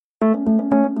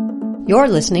You're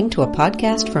listening to a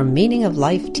podcast from Meaning of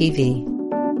Life TV.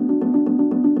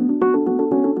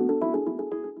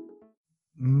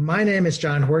 My name is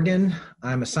John Horgan.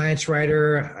 I'm a science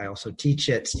writer. I also teach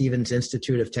at Stevens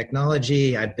Institute of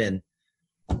Technology. I've been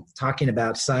talking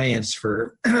about science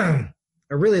for a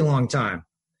really long time.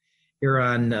 Here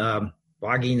on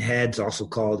Blogging Heads, also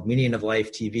called Meaning of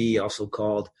Life TV, also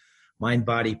called Mind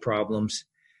Body Problems.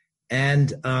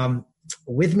 And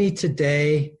with me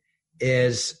today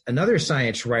is another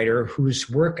science writer whose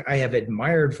work I have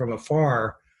admired from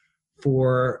afar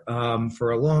for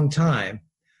a long time,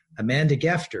 Amanda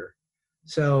Gefter.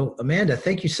 So, Amanda,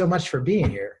 thank you so much for being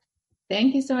here.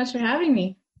 Thank you so much for having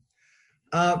me.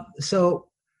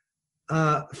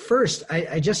 First,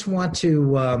 I just want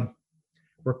to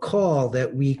recall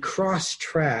that we crossed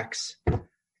tracks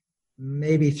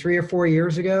maybe 3 or 4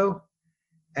 years ago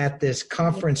at this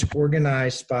conference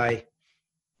organized by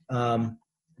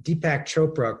Deepak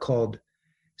Chopra called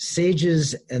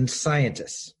Sages and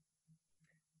Scientists.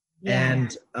 Yeah.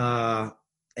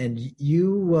 And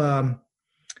you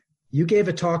gave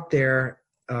a talk there,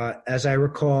 as I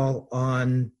recall,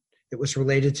 it was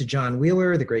related to John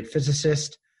Wheeler, the great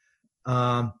physicist.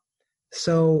 And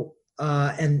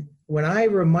when I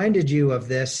reminded you of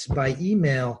this by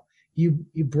email, you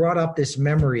brought up this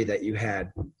memory that you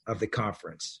had of the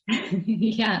conference.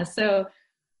 Yeah. So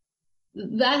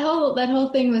that whole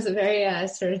thing was a very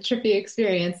sort of trippy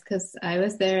experience because I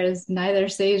was there as neither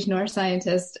sage nor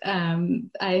scientist.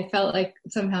 I felt like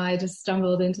somehow I just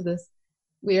stumbled into this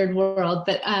weird world.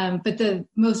 But the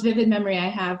most vivid memory I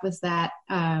have was that,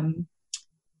 it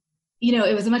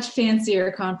was a much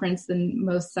fancier conference than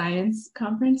most science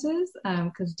conferences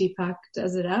because Deepak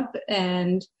does it up.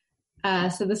 And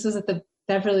so this was at the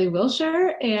Beverly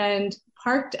Wilshire, and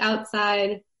parked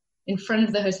outside in front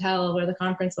of the hotel where the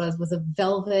conference was a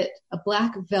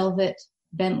black velvet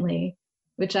Bentley,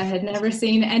 which I had never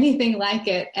seen anything like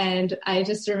it. And I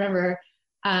just remember,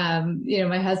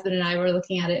 my husband and I were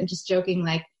looking at it and just joking,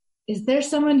 like, is there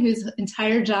someone whose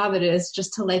entire job it is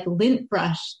just to like lint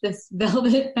brush this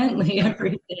velvet Bentley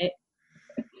every day?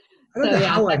 I don't know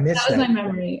how I missed that. That was my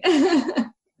memory.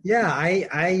 Yeah,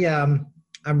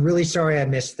 I'm really sorry I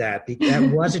missed that.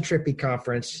 That was a trippy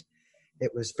conference.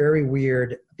 It was very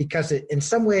weird because in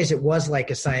some ways it was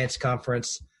like a science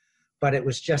conference, but it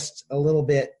was just a little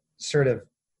bit sort of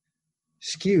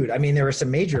skewed. I mean, there were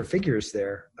some major figures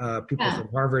there, people from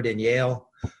Harvard and Yale,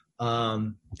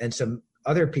 and some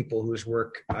other people whose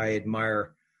work I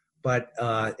admire. But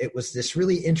it was this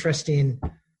really interesting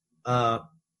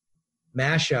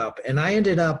mashup. And I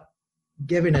ended up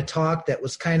giving a talk that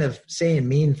was kind of saying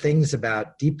mean things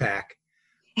about Deepak.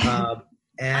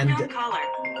 And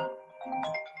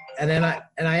then I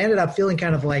ended up feeling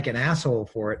kind of like an asshole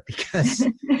for it because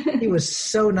he was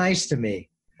so nice to me,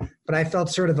 but I felt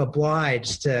sort of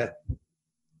obliged to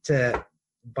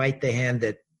bite the hand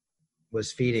that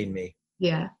was feeding me.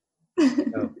 Yeah.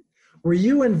 So, were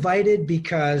you invited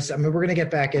because, we're going to get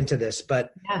back into this,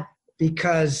 but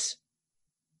because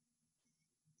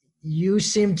you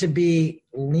seem to be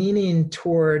leaning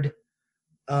toward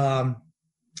a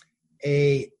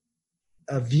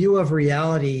view of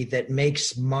reality that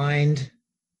makes mind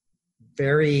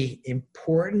very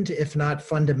important, if not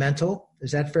fundamental.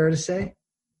 Is that fair to say?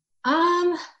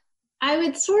 I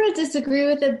would sort of disagree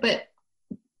with it, but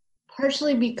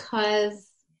partially because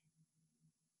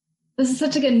this is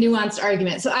such a nuanced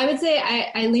argument. So I would say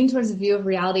I lean towards a view of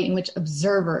reality in which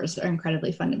observers are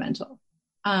incredibly fundamental.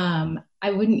 I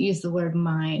wouldn't use the word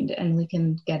mind, and we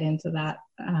can get into that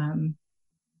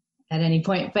at any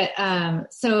point. But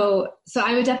so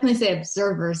I would definitely say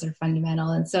observers are fundamental.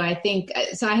 And so I think,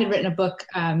 I had written a book,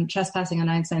 Trespassing on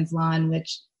Einstein's Law, in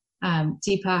which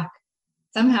Deepak,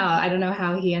 somehow, I don't know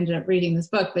how he ended up reading this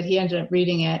book, but he ended up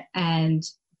reading it. And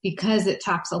because it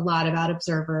talks a lot about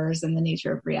observers and the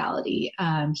nature of reality,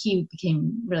 he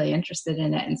became really interested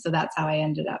in it. And so that's how I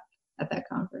ended up at that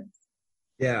conference.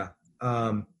 Yeah.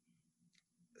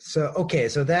 So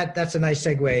that's a nice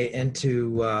segue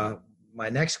into my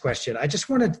next question. I just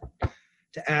wanted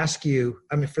to ask you,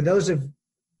 for those of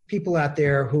people out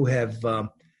there who have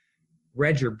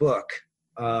read your book,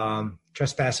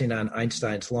 Trespassing on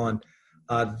Einstein's Law,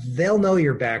 they'll know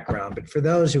your background. But for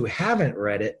those who haven't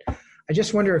read it, I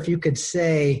just wonder if you could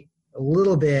say a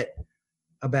little bit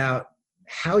about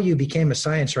how you became a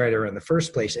science writer in the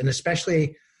first place, and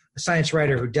especially a science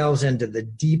writer who delves into the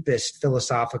deepest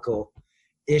philosophical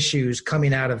issues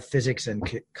coming out of physics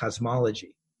and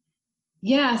cosmology.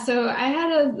 Yeah, so I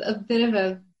had a bit of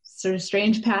a sort of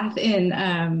strange path in.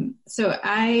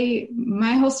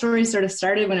 My whole story sort of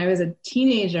started when I was a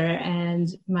teenager, and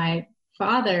my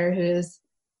father, who's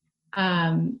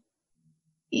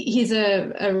He's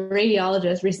a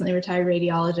radiologist, recently retired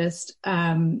radiologist,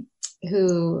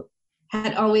 who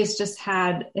had always just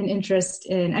had an interest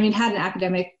in, had an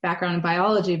academic background in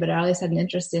biology, but always had an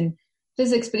interest in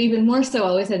physics, but even more so,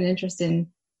 always had an interest in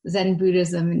Zen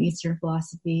Buddhism and Eastern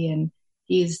philosophy. And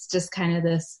he's just kind of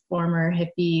this former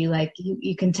hippie, like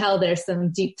you can tell there's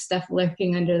some deep stuff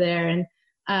lurking under there.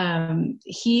 And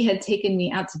he had taken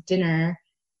me out to dinner,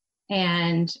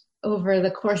 and over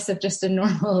the course of just a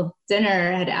normal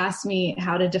dinner had asked me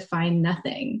how to define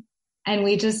nothing. And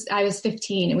I was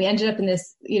 15, and we ended up in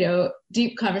this,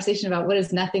 deep conversation about what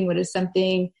is nothing, what is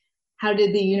something, how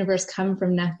did the universe come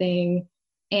from nothing?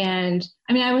 And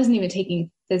I wasn't even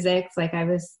taking physics, like I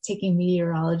was taking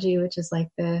meteorology, which is like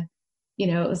it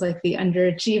was like the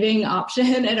underachieving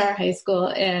option at our high school.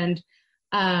 And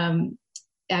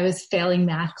I was failing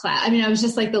math class. I was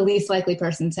just like the least likely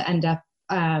person to end up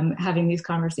having these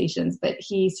conversations, but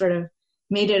he sort of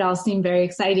made it all seem very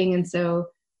exciting. And so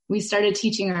we started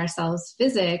teaching ourselves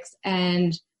physics,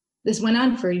 and this went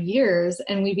on for years,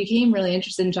 and we became really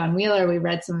interested in John Wheeler. We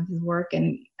read some of his work,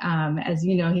 and as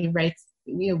you know,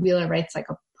 Wheeler writes like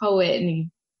a poet,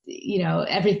 and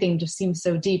everything just seems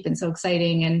so deep and so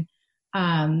exciting.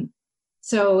 And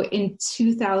so in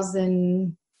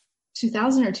 2000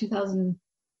 or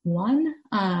 2001,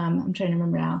 I'm trying to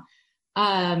remember now,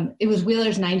 it was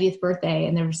Wheeler's 90th birthday,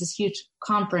 and there was this huge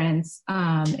conference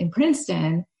in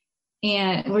Princeton.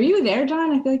 And were you there,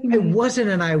 John? I feel like I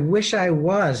wasn't, and I wish I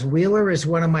was. Wheeler is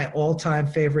one of my all-time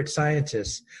favorite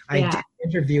scientists. I did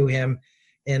interview him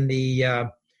in the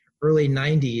early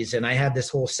 90s, and I had this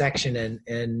whole section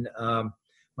in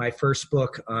my first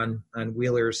book on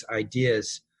Wheeler's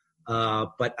ideas.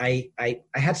 But I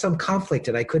had some conflict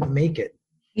and I couldn't make it.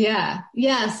 Yeah.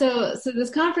 So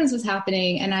this conference was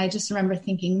happening, and I just remember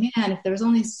thinking, man, if there was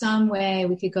only some way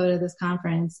we could go to this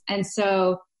conference. And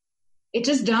so it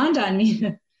just dawned on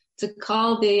me to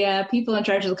call the people in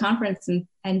charge of the conference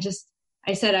and just,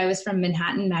 I said I was from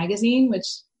Manhattan Magazine, which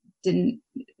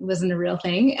wasn't a real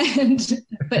thing,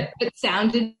 but it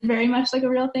sounded very much like a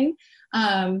real thing.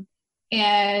 And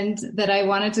that I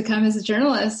wanted to come as a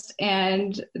journalist,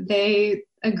 and they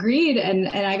agreed, and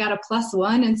I got a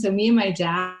 +1. And so me and my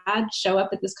dad show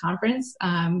up at this conference,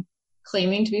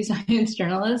 claiming to be science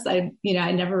journalists. I'd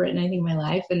never written anything in my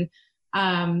life. And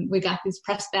we got these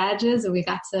press badges, and we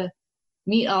got to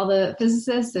meet all the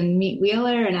physicists and meet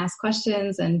Wheeler and ask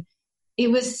questions. And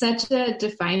it was such a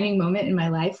defining moment in my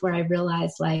life where I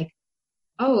realized, like,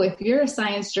 oh, if you're a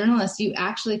science journalist, you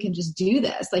actually can just do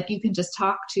this. Like, you can just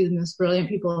talk to the most brilliant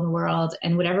people in the world,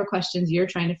 and whatever questions you're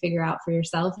trying to figure out for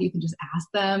yourself, you can just ask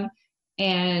them.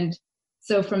 And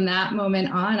so from that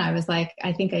moment on, I was like,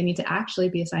 I think I need to actually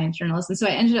be a science journalist. And so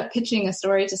I ended up pitching a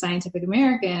story to Scientific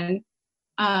American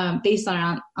based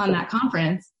on that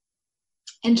conference.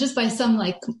 And just by some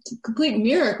complete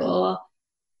miracle,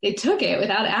 they took it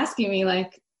without asking me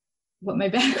what my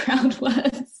background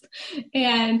was.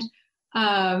 And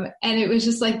it was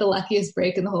just like the luckiest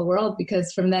break in the whole world,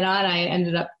 because from then on, I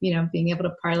ended up, being able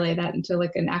to parlay that into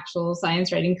an actual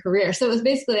science writing career. So it was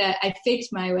basically, I faked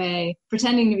my way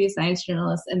pretending to be a science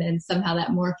journalist, and then somehow that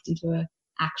morphed into an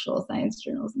actual science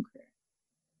journalism career.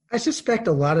 I suspect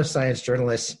a lot of science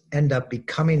journalists end up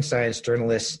becoming science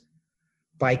journalists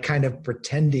by kind of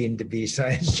pretending to be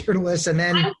science journalists. And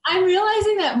then I'm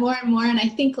realizing that more and more. And I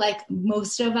think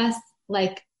most of us,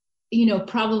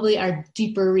 probably our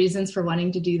deeper reasons for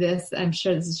wanting to do this, I'm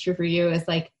sure this is true for you, is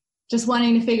just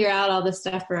wanting to figure out all this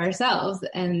stuff for ourselves.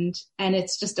 And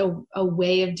it's just a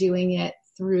way of doing it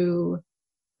through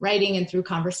writing and through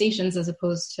conversations, as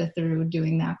opposed to through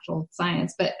doing the actual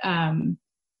science. But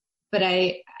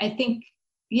I think,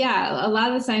 a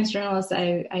lot of the science journalists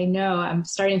I know, I'm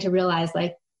starting to realize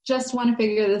just want to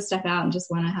figure this stuff out and just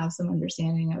want to have some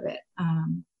understanding of it.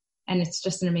 And it's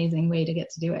just an amazing way to get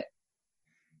to do it.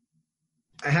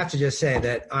 I have to just say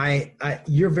that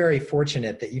you're very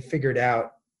fortunate that you figured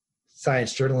out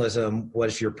science journalism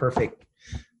was your perfect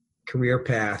career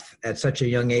path at such a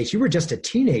young age. You were just a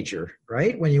teenager,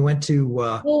 right? When you went to...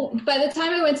 Well, by the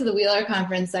time I went to the Wheeler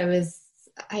conference, I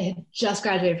had just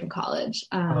graduated from college.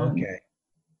 Okay.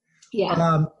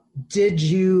 Yeah. Did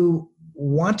you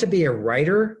want to be a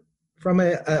writer, from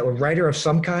a writer of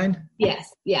some kind?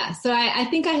 Yes. Yeah. So I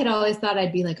think I had always thought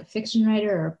I'd be a fiction writer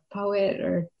or a poet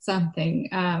or something.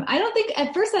 I don't think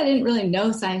at first I didn't really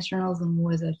know science journalism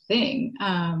was a thing.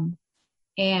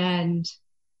 And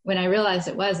when I realized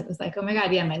it was oh my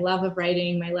God, yeah, my love of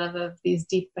writing, my love of these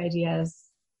deep ideas,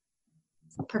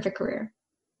 it's a perfect career.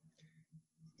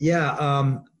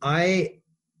 Yeah. I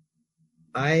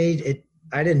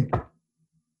didn't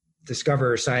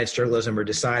discover science journalism or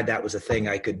decide that was a thing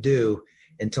I could do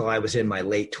until I was in my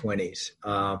late 20s.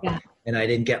 And I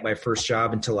didn't get my first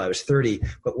job until I was 30.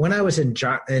 But when I was in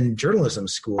journalism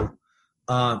school,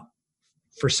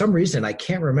 for some reason, I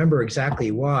can't remember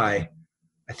exactly why,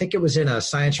 I think it was in a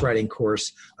science writing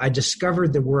course, I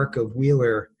discovered the work of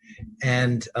Wheeler,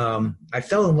 and I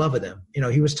fell in love with him. You know,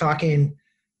 he was talking,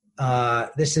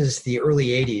 this is the early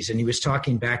 80s, and he was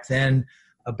talking back then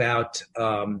about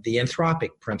the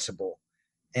anthropic principle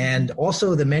and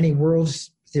also the many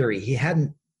worlds theory. He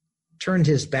hadn't turned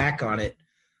his back on it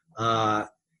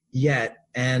yet,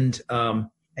 and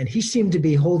he seemed to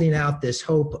be holding out this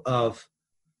hope of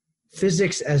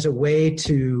physics as a way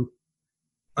to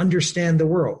understand the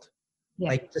world,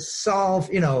 like to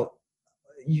solve. You know,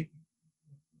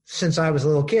 since I was a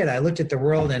little kid, I looked at the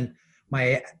world, and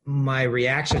my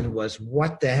reaction was,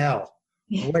 "What the hell?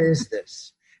 What is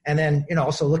this?" And then, you know,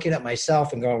 also looking at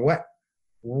myself and going,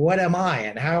 "What am I,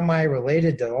 and how am I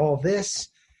related to all this?"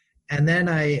 And then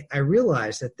I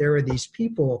realized that there are these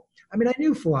people. I mean, I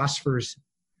knew philosophers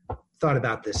thought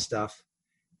about this stuff,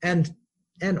 and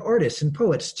artists and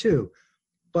poets too,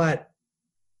 but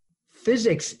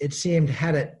physics, it seemed,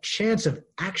 had a chance of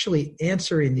actually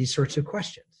answering these sorts of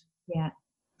questions. Yeah.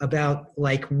 About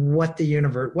like what the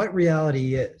universe, what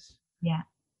reality is. Yeah.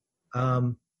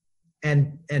 And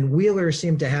Wheeler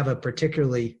seemed to have a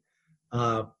particularly,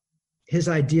 his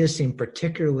ideas seemed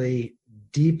particularly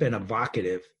deep and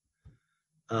evocative.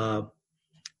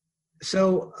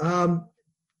 So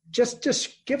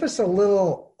just give us a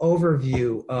little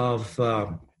overview of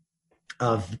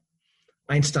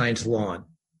Einstein's law.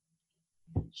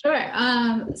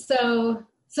 Sure.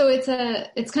 So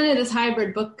it's kind of this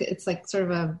hybrid book. It's like sort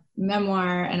of a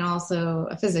memoir and also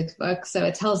a physics book. So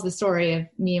it tells the story of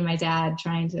me and my dad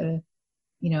trying to,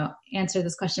 you know, answer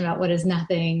this question about what is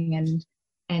nothing,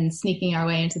 and sneaking our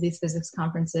way into these physics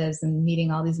conferences and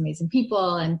meeting all these amazing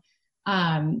people. And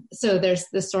so there's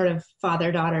this sort of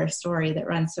father-daughter story that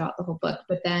runs throughout the whole book.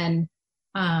 But then,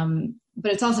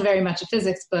 but it's also very much a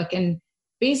physics book. And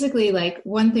basically, like,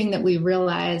 one thing that we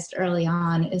realized early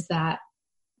on is that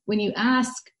when you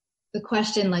ask the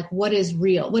question, like, what is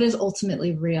real? What is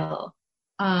ultimately real?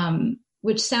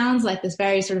 Which sounds like this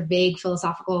very sort of vague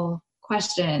philosophical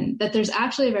question, that there's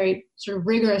actually a very sort of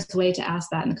rigorous way to ask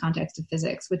that in the context of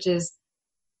physics, which is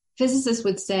physicists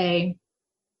would say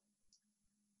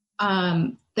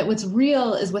that what's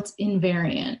real is what's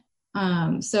invariant.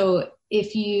 So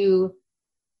if you,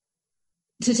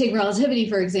 to take relativity,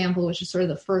 for example, which is sort of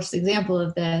the first example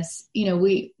of this, you know,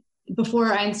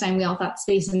 before Einstein, we all thought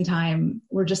space and time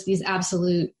were just these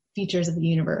absolute features of the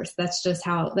universe. That's just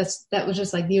that was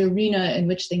just like the arena in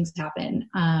which things happen.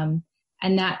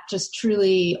 And that just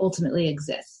truly ultimately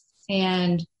exists.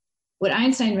 And what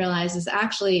Einstein realized is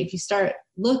actually, if you start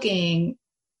looking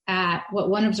at what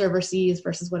one observer sees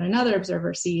versus what another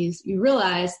observer sees, you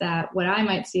realize that what I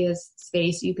might see as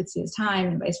space, you could see as time,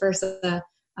 and vice versa.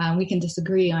 We can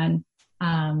disagree on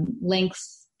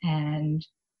lengths and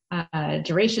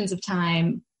durations of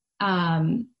time.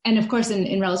 And of course,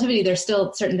 in relativity, there's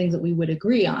still certain things that we would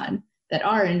agree on that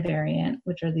are invariant,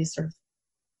 which are these sort of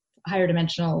higher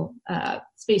dimensional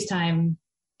space-time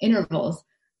intervals.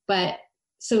 But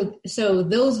so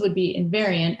those would be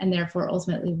invariant and therefore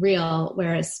ultimately real,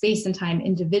 whereas space and time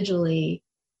individually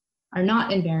are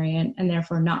not invariant and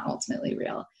therefore not ultimately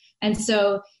real. And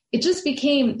so it just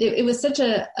became, it was such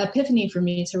a epiphany for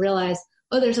me to realize,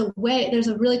 oh, there's a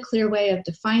really clear way of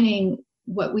defining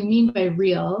what we mean by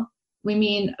real. We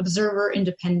mean observer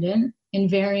independent,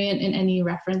 invariant in any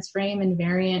reference frame,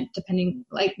 invariant depending,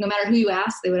 like, no matter who you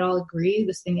ask, they would all agree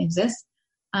this thing exists.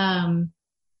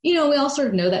 You know, we all sort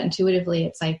of know that intuitively.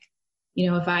 It's like, you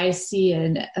know, if I see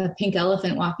a pink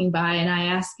elephant walking by and I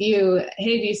ask you,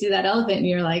 hey, do you see that elephant? And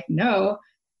you're like, no,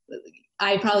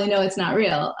 I probably know it's not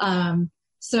real.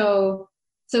 So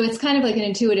it's kind of like an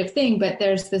intuitive thing, but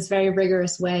there's this very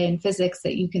rigorous way in physics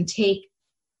that you can take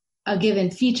a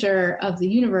given feature of the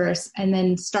universe and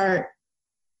then start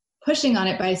pushing on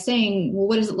it by saying, well,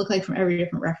 what does it look like from every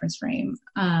different reference frame?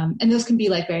 And those can be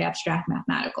like very abstract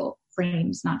mathematical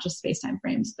frames, not just space-time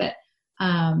frames. But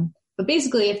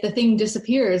basically, if the thing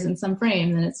disappears in some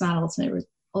frame, then it's not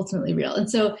ultimately real. And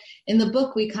so in the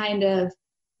book, we kind of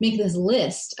make this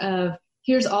list of,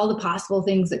 here's all the possible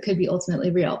things that could be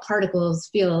ultimately real: particles,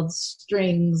 fields,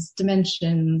 strings,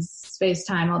 dimensions,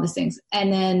 space-time, all these things.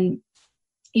 And then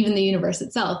even the universe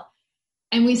itself.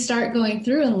 And we start going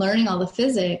through and learning all the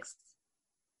physics.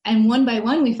 And one by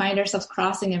one, we find ourselves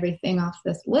crossing everything off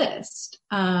this list.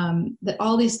 That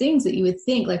all these things that you would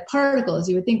think, like particles,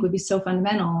 you would think would be so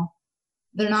fundamental,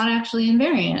 they're not actually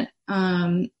invariant.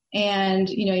 And,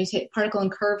 you take particle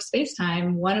and curve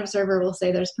space-time, one observer will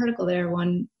say there's a particle there,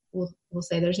 one will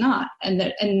say there's not.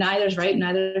 And neither's right,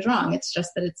 neither's wrong. It's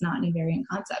just that it's not an invariant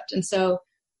concept. And so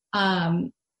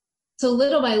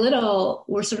little by little,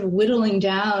 we're sort of whittling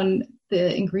down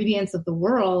the ingredients of the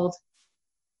world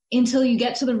until you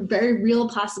get to the very real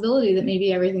possibility that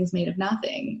maybe everything's made of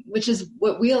nothing, which is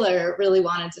what Wheeler really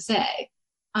wanted to say.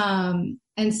 And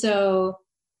so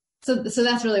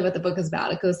that's really what the book is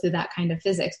about. It goes through that kind of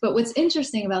physics. But what's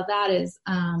interesting about that is,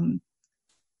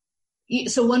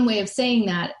 so one way of saying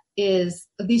that is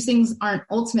these things aren't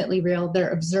ultimately real, they're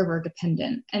observer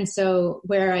dependent. And so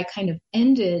where I kind of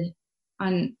ended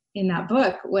in that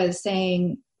book was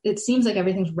saying, it seems like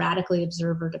everything's radically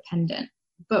observer dependent.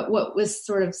 But what was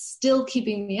sort of still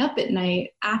keeping me up at night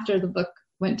after the book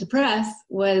went to press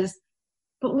was,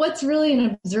 but what's really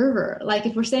an observer? Like,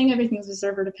 if we're saying everything's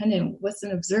observer dependent, what's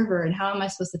an observer and how am I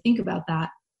supposed to think about that?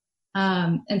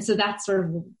 And so that's sort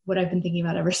of what I've been thinking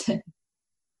about ever since.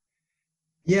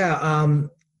 Yeah.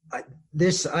 By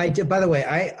the way,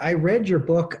 I read your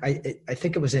book. I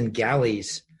think it was in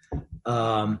Galleys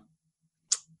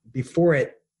before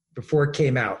it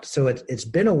came out. So it's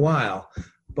been a while,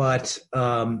 but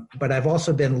I've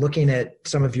also been looking at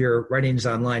some of your writings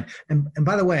online. And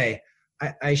by the way,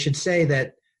 I should say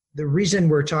that the reason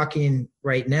we're talking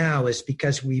right now is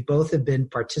because we both have been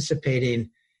participating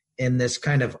in this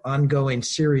kind of ongoing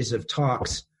series of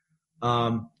talks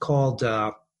called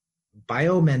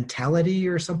biomentality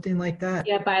or something like that.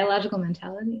 Yeah, biological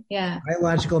mentality. Yeah.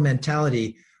 Biological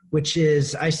mentality, which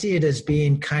is, I see it as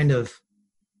being kind of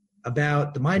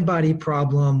about the mind-body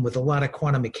problem with a lot of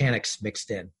quantum mechanics mixed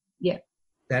in. Yeah.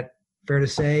 That fair to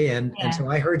say? And so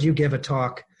I heard you give a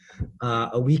talk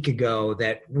a week ago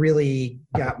that really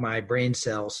got my brain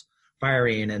cells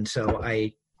firing. And so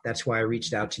that's why I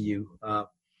reached out to you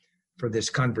for this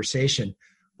conversation.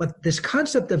 But this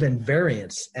concept of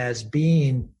invariance as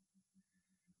being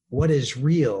what is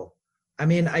real, I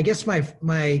mean, I guess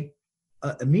my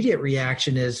immediate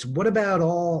reaction is, what about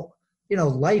all,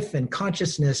 life and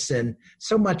consciousness, and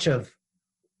so much of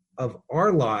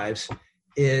our lives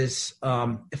is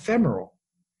ephemeral,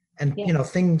 and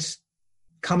things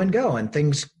come and go, and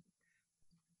things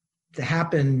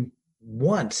happen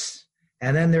once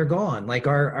and then they're gone. Like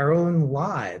our own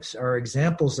lives are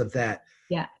examples of that.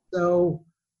 Yeah. So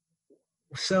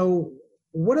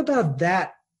what about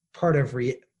that part of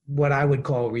what I would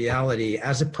call reality,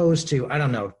 as opposed to, I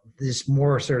don't know, this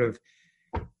more sort of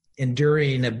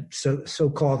enduring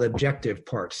so-called objective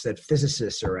parts that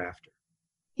physicists are after?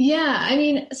 Yeah, I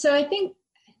mean, so I think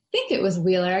it was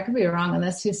Wheeler, I could be wrong on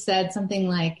this, who said something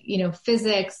like,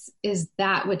 physics is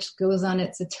that which goes on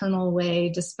its eternal way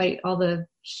despite all the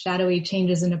shadowy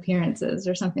changes in appearances,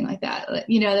 or something like that.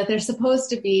 That there's supposed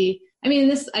to be, I mean,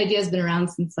 this idea has been around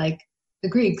since like the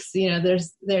Greeks,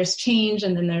 there's change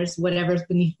and then there's whatever's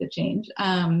beneath the change.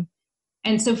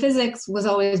 And so physics was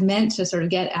always meant to sort of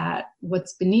get at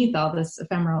what's beneath all this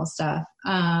ephemeral stuff.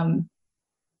 But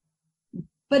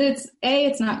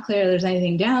it's not clear there's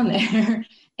anything down there.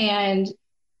 And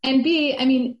B, I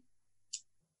mean,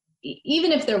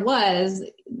 even if there was,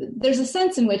 there's a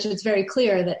sense in which it's very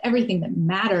clear that everything that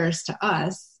matters to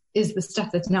us is the stuff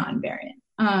that's not invariant.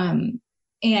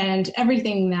 And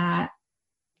everything that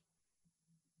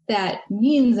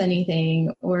means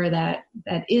anything, or that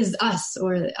is us,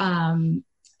 or,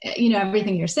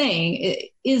 everything you're saying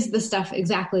is the stuff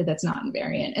exactly that's not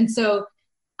invariant. And so,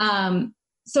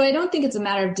 so I don't think it's a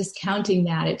matter of discounting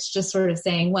that. It's just sort of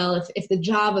saying, well, if the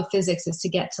job of physics is to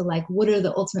get to like, what are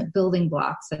the ultimate building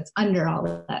blocks that's under all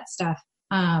of that stuff?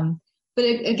 But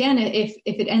again, if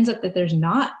it ends up that there's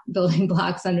not building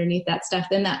blocks underneath that stuff,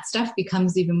 then that stuff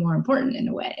becomes even more important in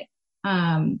a way.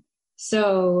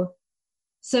 So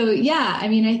yeah, I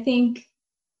mean, I think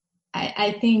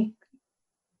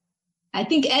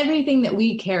everything that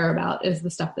we care about is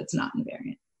the stuff that's not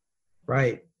invariant.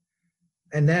 Right.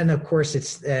 And then, of course,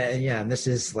 it's, and this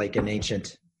is like an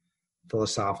ancient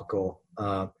philosophical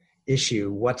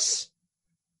issue. What's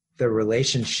the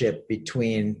relationship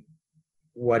between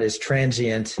what is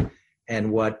transient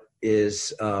and what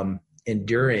is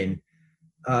enduring?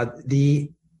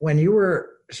 When you were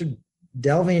sort of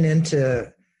delving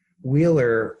into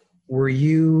Wheeler, were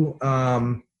you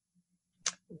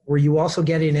also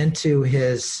getting into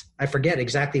his, I forget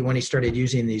exactly when he started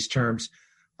using these terms,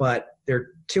 but there are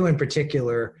two in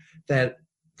particular that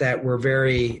were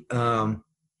very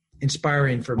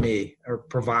inspiring for me, or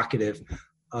provocative.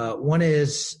 One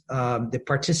is the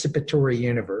participatory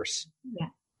universe. Yeah.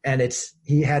 And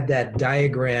he had that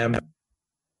diagram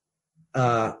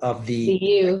of the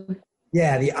U.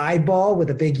 Yeah, the eyeball with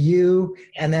a big U,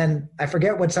 and then I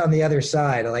forget what's on the other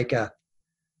side, like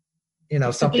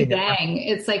something. Big Bang.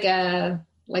 It's like a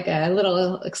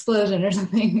little explosion or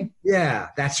something. Yeah,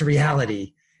 that's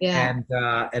reality. Yeah.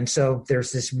 And so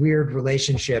there's this weird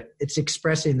relationship. It's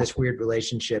expressing this weird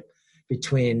relationship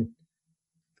between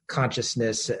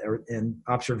consciousness and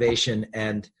observation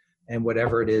and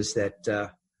whatever it is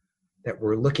that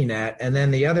we're looking at. And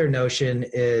then the other notion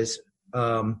is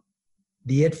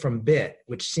the it from bit,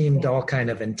 which seemed all kind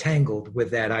of entangled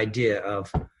with that idea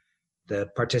of the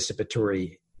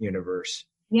participatory universe.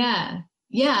 Yeah.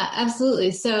 Yeah,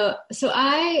 absolutely. So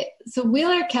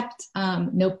Wheeler kept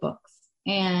notebooks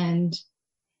and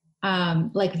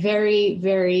like very,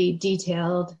 very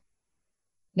detailed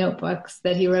notebooks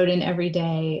that he wrote in every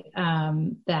day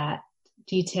that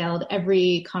detailed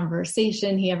every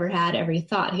conversation he ever had, every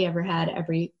thought he ever had,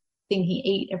 everything he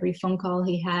ate, every phone call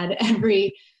he had,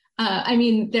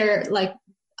 they're like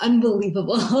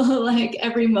unbelievable. Like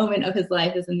every moment of his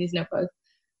life is in these notebooks.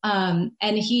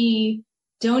 And he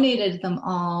donated them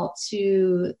all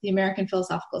to the American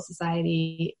Philosophical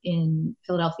Society in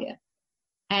Philadelphia.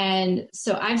 And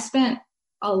so I've spent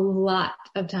a lot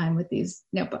of time with these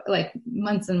notebooks, like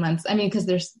months and months. Because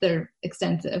they're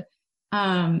extensive.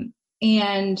 And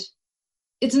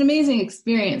it's an amazing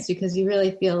experience because you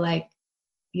really feel like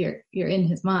you're in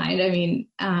his mind.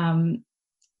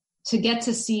 To get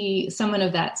to see someone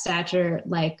of that stature,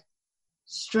 like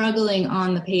struggling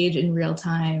on the page in real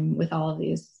time with all of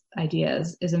these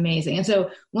ideas is amazing. And so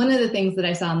one of the things that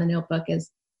I saw in the notebook is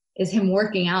him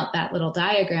working out that little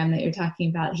diagram that you're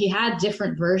talking about. He had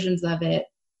different versions of it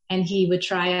and he would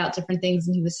try out different things,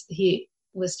 and he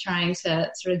was trying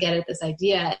to sort of get at this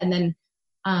idea. And then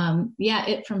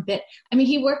it from bit.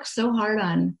 He worked so hard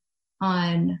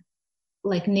on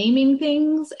like naming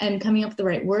things and coming up with the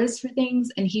right words for things.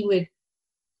 And he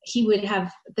would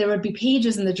have, there would be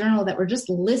pages in the journal that were just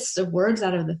lists of words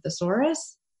out of the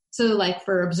thesaurus. So like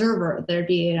for observer, there'd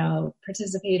be,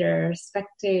 participator,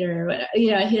 spectator, he'd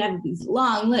have these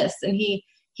long lists, and he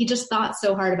just thought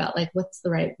so hard about like, what's the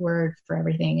right word for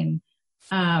everything.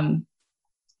 And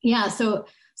so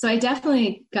I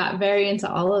definitely got very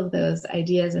into all of those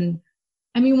ideas. And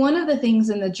one of the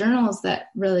things in the journals that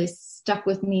really stuck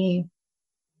with me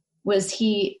was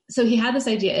he had this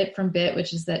idea, it from bit,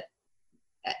 which is that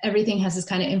everything has this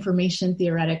kind of information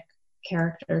theoretic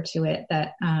character to it,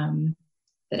 that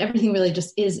everything really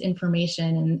just is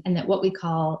information, and that what we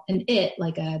call an it,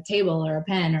 like a table or a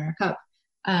pen or a cup,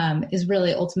 is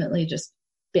really ultimately just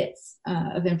bits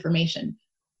of information.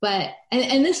 But,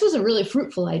 and this was a really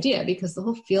fruitful idea because the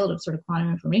whole field of sort of quantum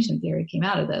information theory came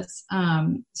out of this.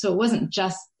 So it wasn't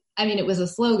just, it was a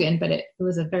slogan, but it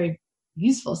was a very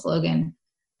useful slogan.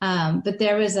 But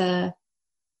there was a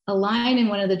line in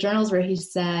one of the journals where he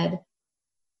said,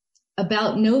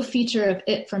 about no feature of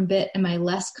it from bit am I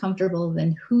less comfortable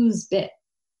than whose bit.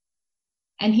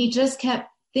 And he just kept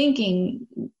thinking,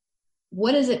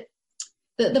 what is it?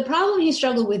 The problem he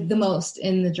struggled with the most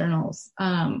in the journals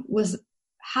was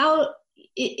how,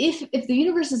 if the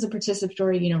universe is a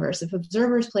participatory universe, if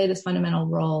observers play this fundamental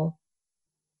role,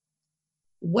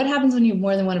 what happens when you have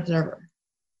more than one observer?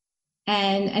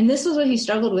 And this was what he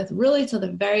struggled with really till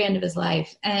the very end of his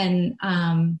life. And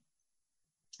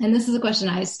this is a question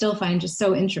I still find just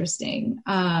so interesting.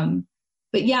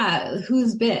 But yeah,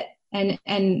 whose bit?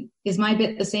 And is my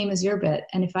bit the same as your bit?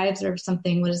 And if I observe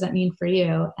something, what does that mean for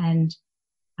you? And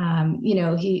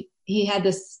he had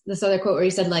this other quote where he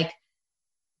said, like,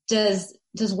 does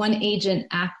one agent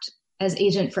act as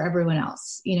agent for everyone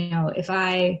else?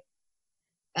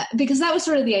 Because that was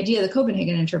sort of the idea of the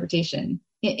Copenhagen interpretation,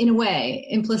 in a way,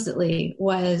 implicitly,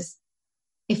 was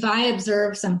if I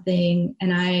observe something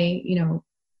and I,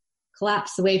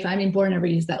 collapse away from, Bohr never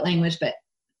used that language, but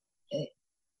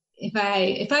if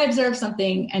I observe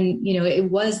something and,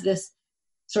 it was this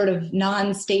sort of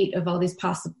non-state of all these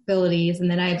possibilities,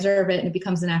 and then I observe it and it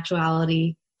becomes an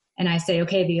actuality, and I say,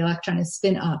 okay, the electron is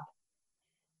spin up.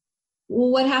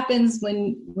 Well, what happens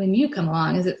when you come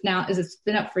along? Is it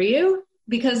spin up for you?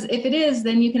 Because if it is,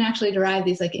 then you can actually derive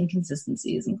these like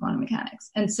inconsistencies in quantum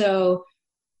mechanics. And so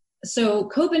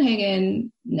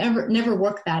Copenhagen never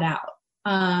worked that out.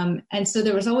 And so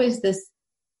there was always this,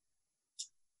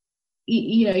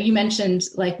 you mentioned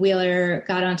like Wheeler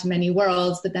got onto many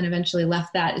worlds, but then eventually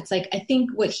left that. It's like, I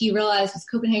think what he realized was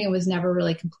Copenhagen was never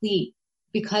really complete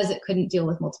because it couldn't deal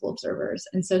with multiple observers.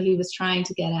 And so he was trying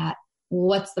to get at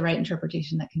what's the right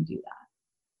interpretation that can do that.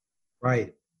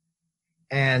 Right.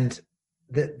 And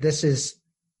this is,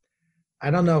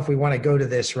 I don't know if we want to go to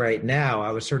this right now.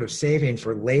 I was sort of saving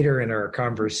for later in our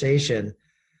conversation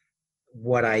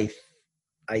what I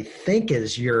I think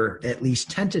is your at least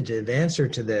tentative answer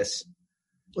to this.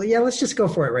 Well, yeah, let's just go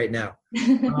for it right now.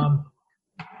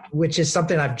 Which is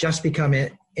something I've just become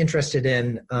interested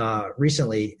in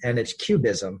recently, and it's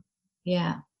cubism.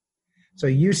 Yeah. So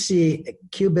you see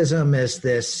cubism as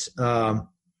this, I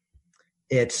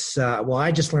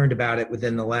just learned about it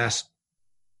within the last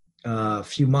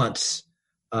few months.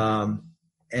 And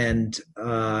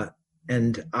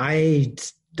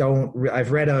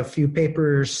I've read a few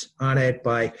papers on it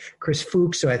by Chris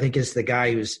Fuchs, who I think is the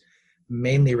guy who's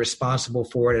mainly responsible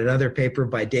for it. Another paper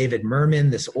by David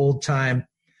Mermin, this old time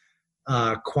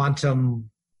quantum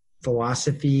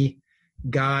philosophy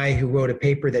guy who wrote a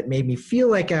paper that made me feel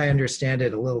like I understand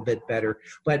it a little bit better.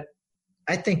 But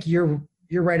I think you're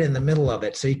right in the middle of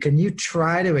it. So can you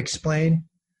try to explain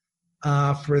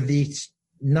for the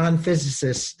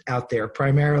non-physicists out there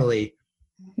primarily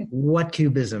what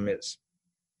cubism is?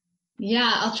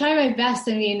 Yeah, I'll try my best.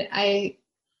 I mean, I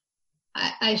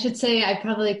should say I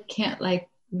probably can't like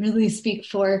really speak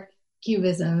for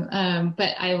cubism,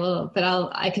 but I will. But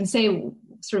I can say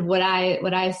sort of what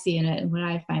I see in it and what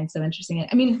I find so interesting in it.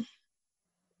 I mean,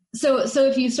 so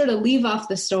if you sort of leave off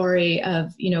the story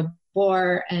of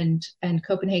Bohr and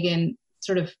Copenhagen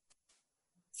sort of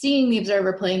seeing the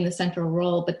observer playing the central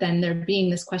role, but then there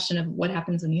being this question of what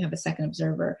happens when you have a second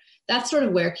observer, that's sort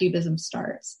of where cubism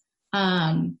starts.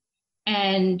 And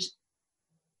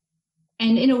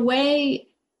in a way,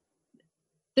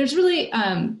 there's really,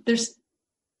 I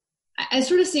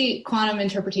sort of see quantum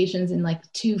interpretations in like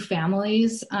two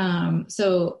families.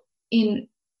 So in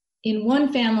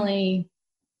one family,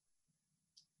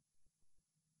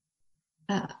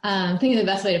 I'm thinking the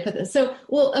best way to put this. So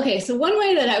one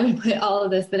way that I would put all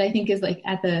of this that I think is like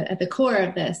at the core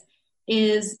of this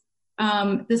is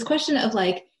this question of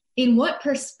like, in what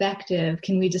perspective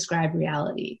can we describe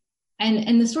reality?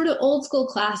 And the sort of old school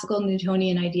classical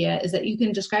Newtonian idea is that you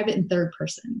can describe it in third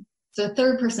person. So a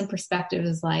third person perspective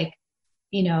is like,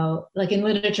 like in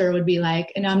literature would be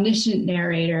like an omniscient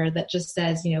narrator that just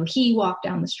says, he walked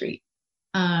down the street.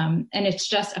 And it's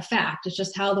just a fact. It's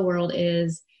just how the world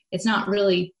is. It's not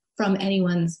really from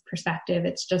anyone's perspective.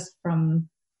 It's just from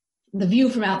the view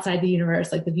from outside the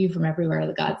universe, like the view from everywhere,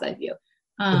 the God's eye view.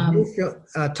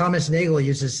 Thomas Nagel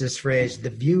uses this phrase, the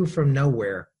view from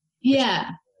nowhere. Yeah.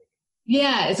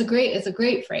 Yeah, it's a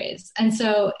great phrase. And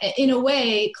so in a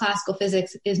way, classical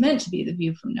physics is meant to be the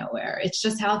view from nowhere. It's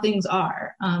just how things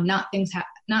are, not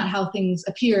how things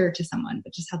appear to someone,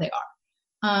 but just how they are.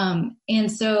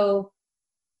 And so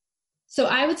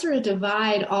I would sort of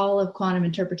divide all of quantum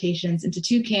interpretations into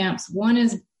two camps. One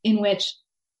is in which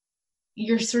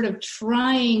you're sort of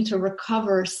trying to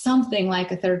recover something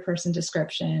like a third person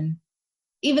description,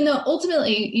 even though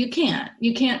ultimately you can't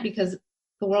because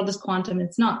the world is quantum,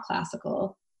 it's not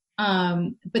classical,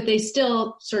 but they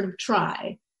still sort of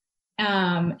try.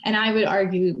 And I would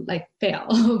argue like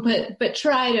fail, but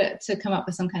try to come up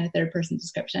with some kind of third person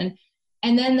description.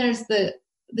 And then there's the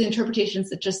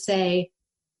interpretations that just say,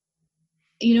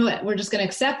 you know what, we're just going to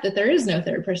accept that there is no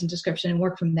third person description and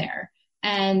work from there.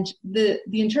 And the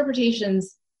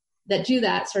interpretations that do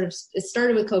that it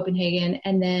started with Copenhagen,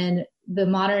 and then the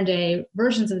modern day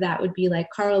versions of that would be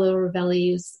like Carlo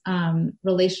Rovelli's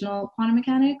relational quantum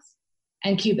mechanics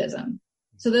and cubism.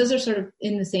 So those are sort of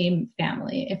in the same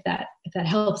family, if that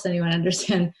helps anyone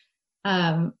understand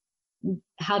how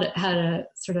to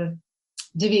sort of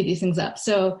divvy these things up.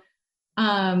 So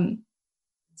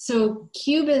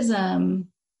cubism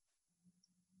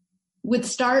would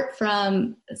start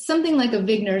from something like a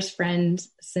Wigner's friend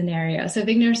scenario. So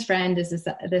Wigner's friend is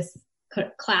this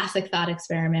classic thought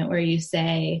experiment where you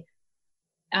say,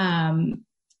 you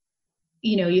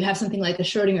have something like a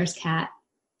Schrodinger's cat.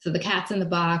 So the cat's in the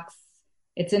box,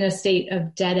 it's in a state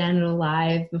of dead end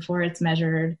alive before it's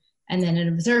measured. And then an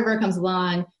observer comes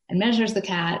along and measures the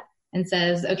cat and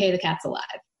says, okay, the cat's alive.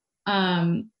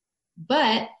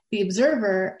 But the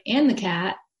observer and the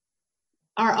cat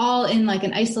are all in like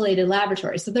an isolated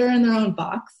laboratory. So they're in their own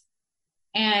box.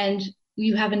 And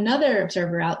you have another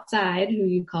observer outside who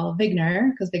you call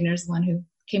Wigner, because Wigner is the one who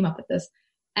came up with this.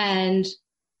 And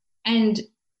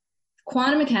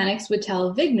quantum mechanics would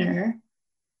tell Wigner,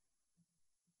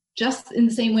 just in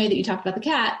the same way that you talked about the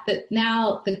cat, that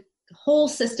now the whole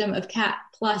system of cat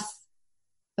plus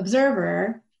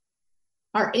observer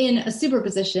are in a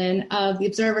superposition of the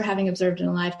observer having observed an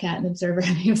alive cat and the observer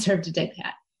having observed a dead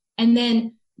cat. And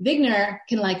then Wigner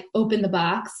can like open the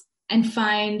box and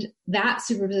find that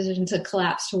superposition to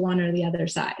collapse to one or the other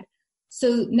side.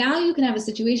 So now you can have a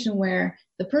situation where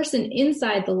the person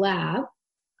inside the lab,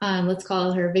 let's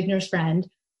call her Wigner's friend,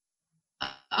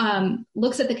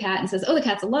 looks at the cat and says, oh, the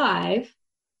cat's alive.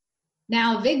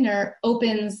 now Wigner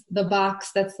opens the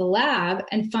box that's the lab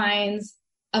and finds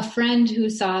a friend who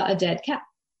saw a dead cat.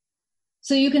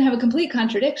 So you can have a complete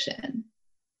contradiction.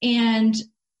 And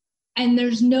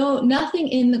there's nothing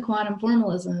in the quantum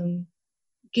formalism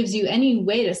gives you any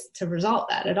way to resolve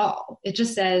that at all. It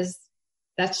just says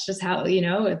that's just how,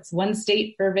 it's one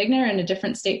state for Wigner and a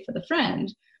different state for the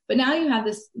friend. But now you have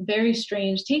this very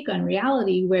strange take on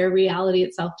reality where reality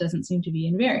itself doesn't seem to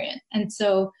be invariant. And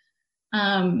so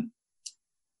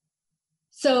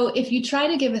if you try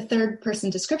to give a third person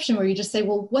description where you just say,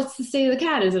 well, what's the state of the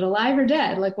cat? Is it alive or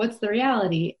dead? Like, what's the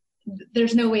reality?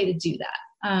 There's no way to do that.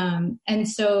 And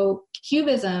so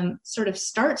Cubism sort of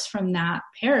starts from that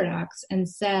paradox and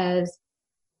says,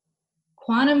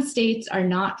 quantum states are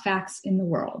not facts in the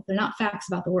world. They're not facts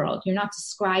about the world. You're not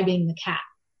describing the cat.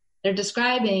 They're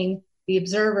describing the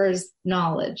observer's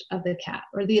knowledge of the cat,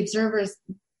 or the observer's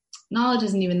knowledge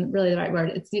isn't even really the right word.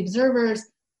 It's the observer's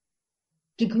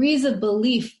degrees of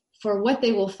belief for what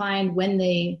they will find when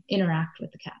they interact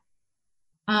with the cat.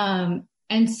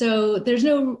 And so there's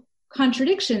no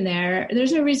contradiction there.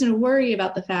 There's no reason to worry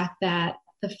about the fact that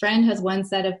the friend has one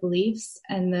set of beliefs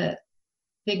and the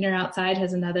Wigner outside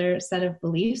has another set of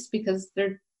beliefs, because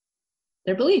they're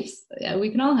beliefs. Yeah, we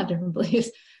can all have different beliefs.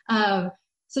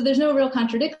 So there's no real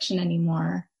contradiction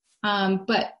anymore. And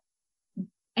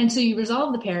so you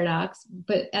resolve the paradox,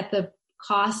 but at the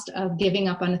cost of giving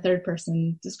up on a third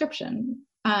person description,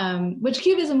 which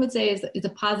Cubism would say is a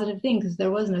positive thing, because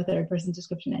there was no third person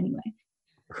description anyway.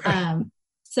 Right.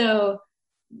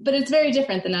 But it's very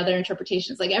different than other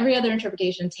interpretations. Like every other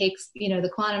interpretation takes, the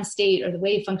quantum state or the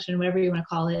wave function, whatever you want to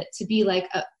call it, to be like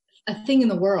a thing in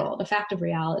the world, a fact of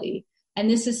reality. And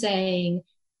this is saying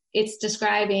it's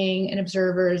describing an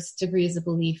observer's degrees of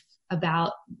belief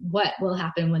about what will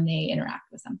happen when they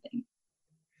interact with something.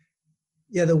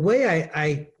 Yeah, the way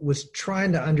I was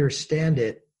trying to understand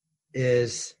it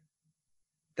is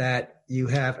that you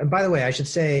have, and by the way, I should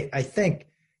say, I think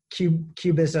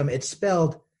Cubism, it's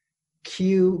spelled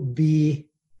QBISM,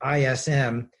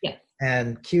 yes,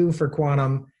 and Q for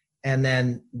quantum, and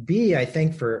then B, I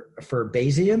think, for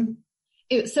Bayesian.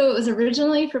 So it was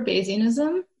originally for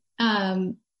Bayesianism,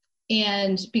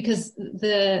 and because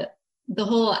the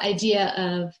whole idea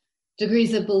of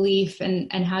degrees of belief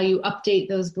and how you update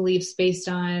those beliefs based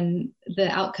on the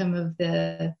outcome of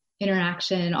the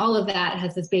interaction, all of that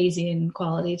has this Bayesian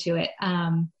quality to it.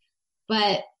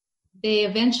 But they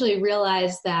eventually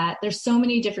realized that there's so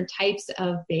many different types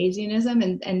of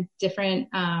Bayesianism and different,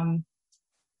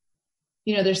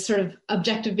 there's sort of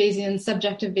objective Bayesian,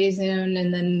 subjective Bayesian,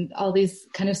 and then all these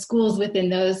kind of schools within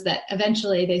those, that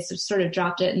eventually they sort of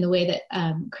dropped it in the way that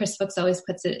Chris Fuchs always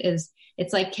puts it, is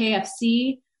it's like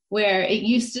KFC, where it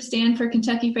used to stand for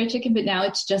Kentucky Fried Chicken, but now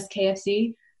it's just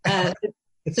KFC.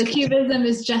 So Cubism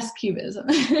is just Cubism.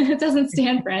 It doesn't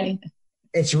stand for anything.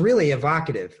 It's really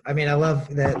evocative. I mean, I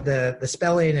love the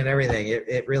spelling and everything.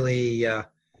 It really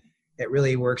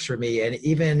works for me. And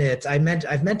even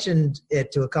I've mentioned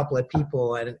it to a couple of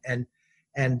people,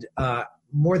 and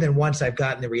more than once I've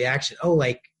gotten the reaction, oh,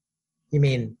 like, you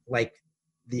mean like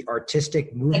the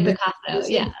artistic movement? Like Picasso,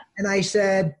 yeah. And I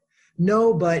said,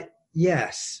 no, but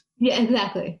yes. Yeah,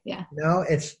 exactly. Yeah.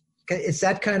 It's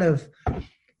that kind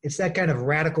of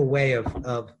radical way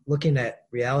of looking at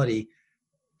reality.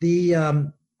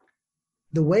 The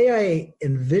way I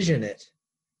envision it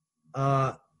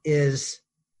is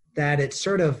that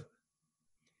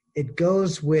it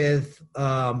goes with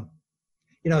so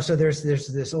there's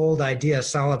this old idea,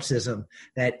 solipsism,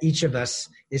 that each of us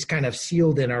is kind of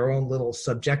sealed in our own little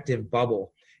subjective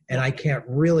bubble, and I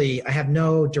have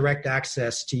no direct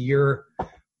access to your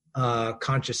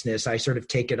consciousness. I sort of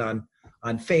take it on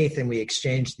faith, and we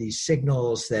exchange these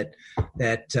signals that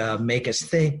make us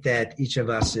think that each of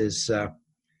us is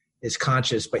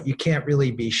conscious, but you can't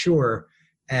really be sure.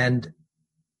 And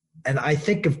I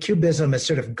think of Cubism as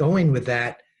sort of going with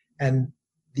that, and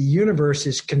the universe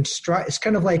is it's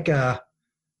kind of like a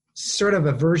sort of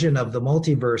a version of the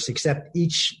multiverse, except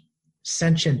each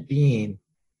sentient being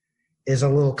is a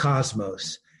little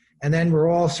cosmos, and then we're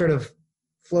all sort of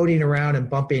floating around and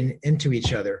bumping into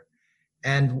each other.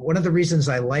 And one of the reasons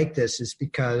I like this is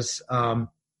because I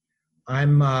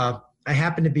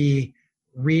happen to be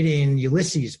reading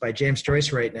Ulysses by James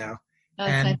Joyce right now. Oh,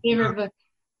 it's my favorite book.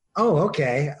 Oh,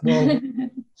 okay. Well,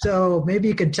 so maybe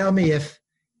you could tell me if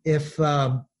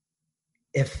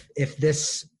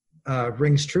this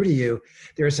rings true to you.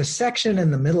 There's a section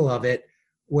in the middle of it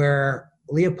where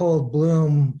Leopold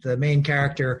Bloom, the main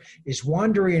character, is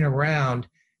wandering around,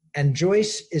 and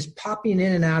Joyce is popping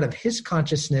in and out of his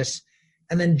consciousness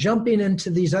and then jumping into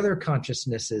these other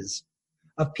consciousnesses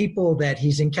of people that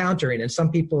he's encountering and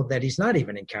some people that he's not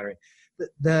even encountering.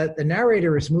 The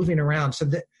narrator is moving around. So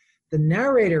the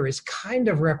narrator is kind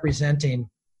of representing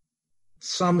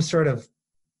some sort of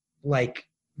like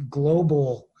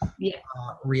global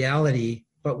reality,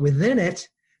 but within it,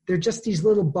 they're just these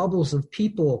little bubbles of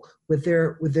people with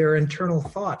their internal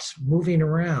thoughts moving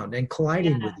around and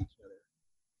colliding with each other.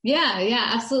 Yeah,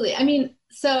 absolutely. I mean,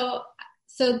 so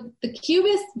the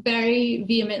cubists very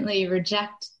vehemently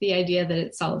reject the idea that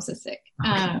it's solipsistic.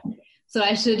 Okay. So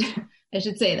I should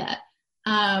say that.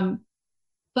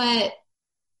 But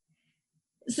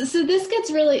so this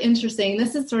gets really interesting.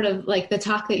 This is sort of like the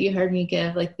talk that you heard me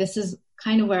give. Like, this is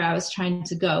kind of where I was trying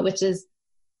to go, which is,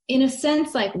 in a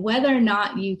sense, like whether or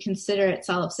not you consider it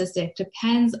solipsistic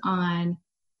depends on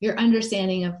your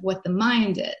understanding of what the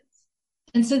mind is.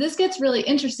 And so this gets really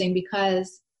interesting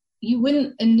because you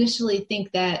wouldn't initially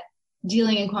think that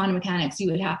dealing in quantum mechanics,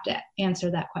 you would have to answer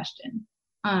that question.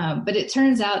 But it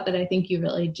turns out that I think you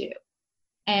really do.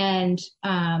 And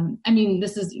I mean,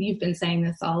 you've been saying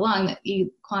this all along, that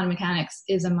quantum mechanics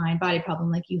is a mind-body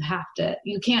problem. Like, you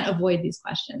can't avoid these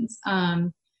questions.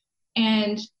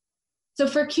 And so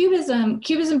for cubism,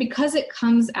 because it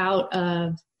comes out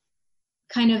of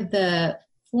kind of the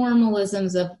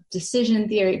formalisms of decision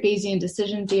theory, Bayesian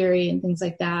decision theory and things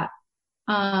like that,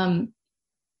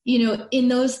 in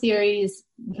those theories,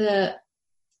 the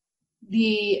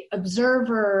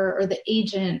observer or the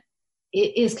agent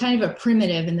is kind of a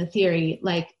primitive in the theory.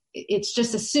 Like, it's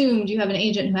just assumed you have an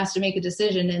agent who has to make a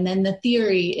decision, and then the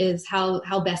theory is how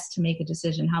best to make a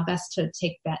decision, how best to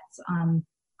take bets on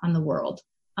the world.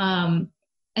 And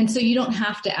so you don't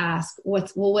have to ask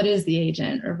what is the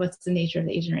agent, or what's the nature of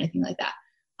the agent, or anything like that.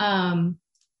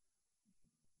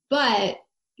 But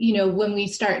when we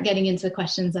start getting into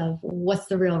questions of what's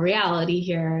the real reality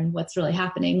here and what's really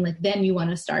happening, like, then you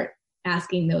want to start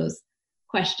asking those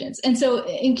questions. And so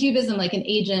in cubism, like, an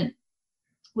agent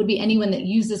would be anyone that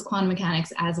uses quantum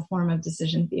mechanics as a form of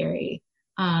decision theory.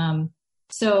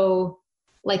 So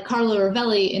like Carlo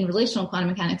Rovelli in relational quantum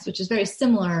mechanics, which is very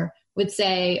similar, would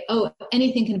say, oh,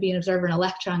 anything can be an observer, an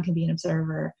electron can be an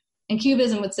observer. And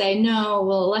cubism would say, no,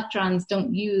 well, electrons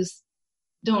don't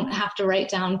have to write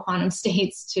down quantum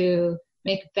states to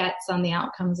make bets on the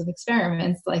outcomes of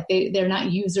experiments. Like, they're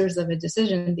not users of a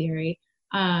decision theory.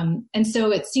 And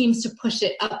so it seems to push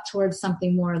it up towards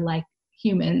something more like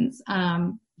humans,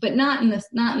 but not in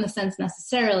the sense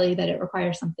necessarily that it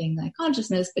requires something like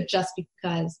consciousness, but just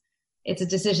because it's a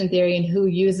decision theory and who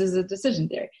uses a decision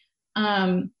theory.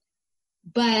 And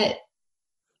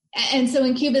so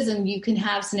in cubism, you can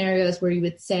have scenarios where you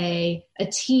would say a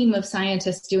team of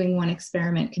scientists doing one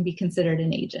experiment can be considered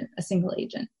an agent, a single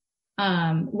agent.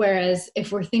 Whereas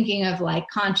if we're thinking of like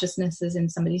consciousnesses in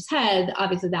somebody's head,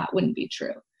 obviously that wouldn't be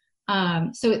true.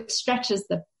 So it stretches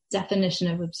the definition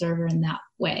of observer in that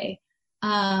way.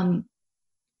 But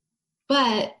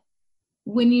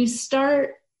when you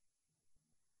start,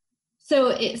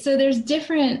 so there's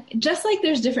different, just like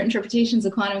there's different interpretations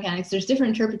of quantum mechanics, there's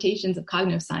different interpretations of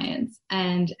cognitive science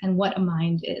and what a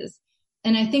mind is.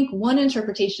 And I think one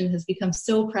interpretation has become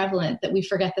so prevalent that we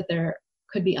forget that there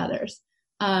could be others.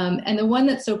 And the one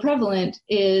that's so prevalent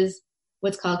is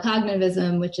what's called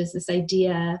cognitivism, which is this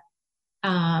idea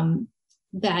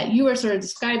that you were sort of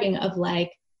describing of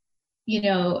like,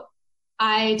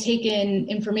 I take in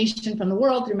information from the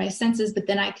world through my senses, but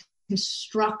then I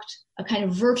construct a kind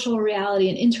of virtual reality,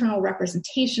 an internal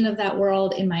representation of that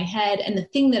world in my head. And the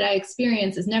thing that I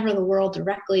experience is never the world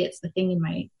directly, it's the thing in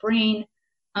my brain.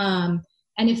 And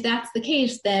if that's the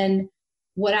case, then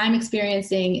what I'm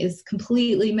experiencing is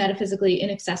completely metaphysically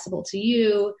inaccessible to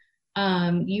you.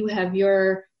 You have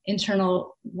your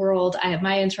internal world, I have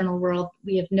my internal world.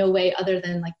 We have no way other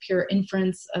than like pure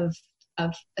inference of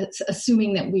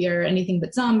assuming that we are anything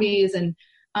but zombies and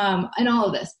all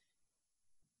of this.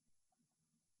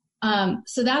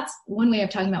 So that's one way of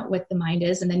talking about what the mind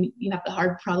is. And then you have the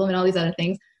hard problem and all these other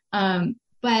things.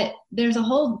 But there's a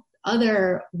whole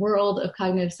other world of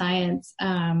cognitive science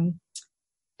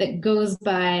that goes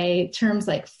by terms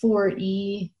like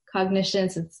 4E cognition.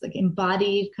 So it's like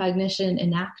embodied cognition,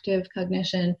 inactive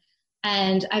cognition.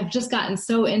 And I've just gotten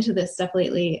so into this stuff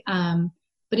lately.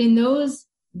 But in those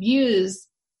views,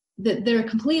 that they're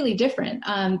completely different.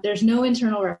 There's no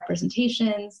internal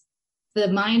representations. The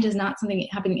mind is not something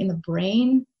happening in the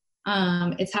brain.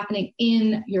 It's happening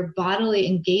in your bodily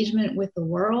engagement with the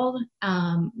world,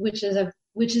 which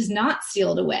is not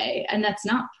sealed away, and that's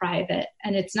not private,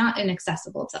 and it's not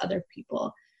inaccessible to other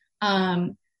people.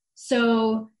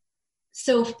 So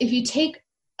if you take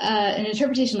an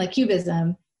interpretation like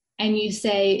cubism and you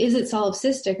say, is it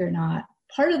solipsistic or not?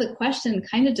 part of the question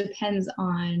kind of depends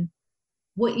on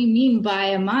what you mean by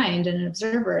a mind and an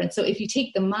observer. And so if you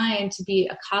take the mind to be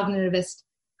a cognitivist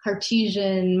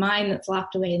Cartesian mind that's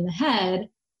locked away in the head,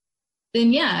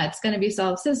 then yeah, it's going to be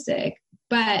solipsistic,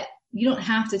 but you don't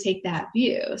have to take that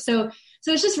view. So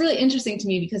it's just really interesting to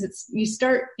me because you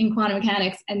start in quantum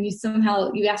mechanics and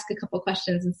you ask a couple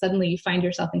questions and suddenly you find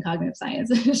yourself in cognitive science.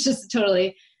 It's just a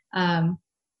totally kind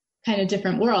of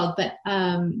different world. But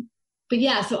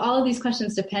yeah, so all of these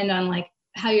questions depend on like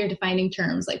how you're defining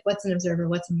terms, like what's an observer,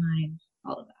 what's a mind,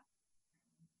 all of that.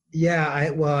 Yeah,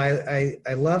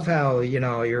 I love how,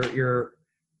 you're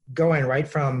going right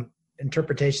from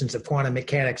interpretations of quantum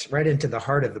mechanics right into the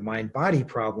heart of the mind-body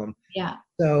problem. Yeah.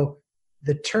 So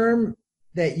the term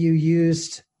that you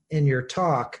used in your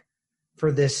talk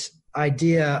for this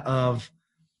idea of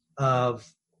the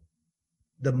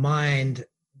mind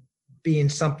being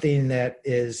something that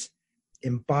is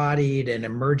embodied and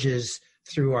emerges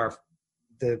through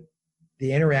the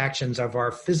interactions of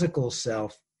our physical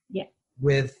self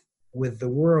with the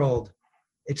world,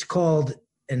 it's called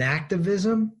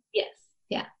enactivism. Yes.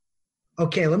 Yeah.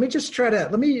 Okay, let me just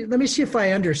let me see if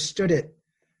I understood it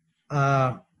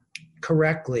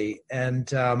correctly. And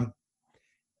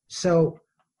so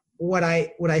what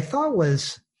I thought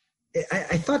was,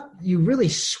 I thought you really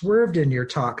swerved in your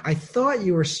talk. I thought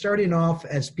you were starting off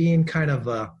as being kind of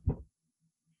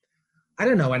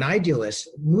an idealist,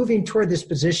 moving toward this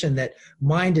position that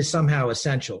mind is somehow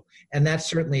essential. And that's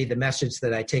certainly the message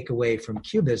that I take away from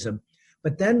Cubism.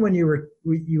 But then when you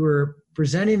were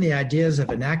presenting the ideas of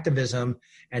enactivism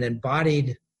and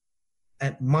embodied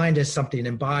mind as something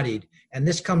embodied, and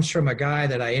this comes from a guy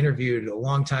that I interviewed a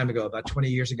long time ago, about 20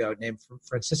 years ago, named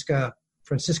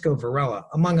Francisco Varela,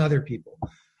 among other people.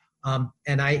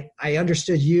 And I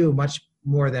understood you much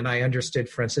more than I understood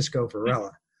Francisco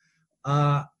Varela.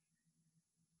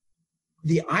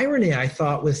 The irony, I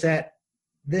thought, was that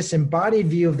this embodied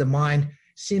view of the mind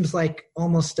seems like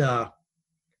almost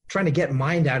trying to get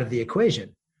mind out of the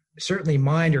equation. Certainly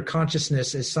mind or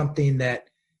consciousness is something that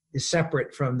is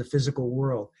separate from the physical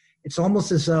world. It's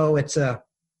almost as though it's a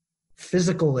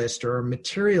physicalist or a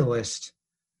materialist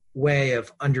way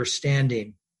of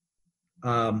understanding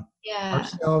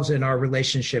ourselves and our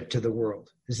relationship to the world.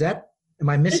 Am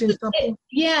I missing something?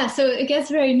 Yeah, so it gets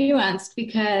very nuanced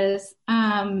because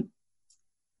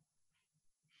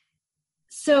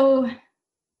so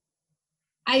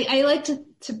I like to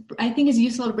I think it's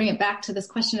useful to bring it back to this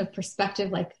question of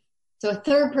perspective, like, so a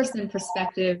third person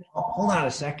perspective. Oh, hold on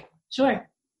a second. Sure.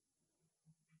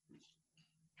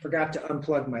 Forgot to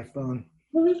unplug my phone.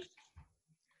 Mm-hmm.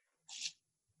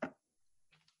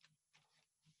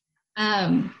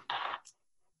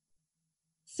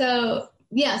 So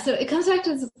it comes back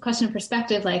to this question of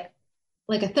perspective, like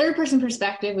a third person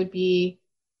perspective would be,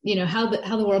 how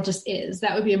the world just is.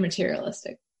 That would be a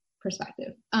materialistic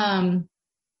perspective.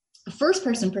 A first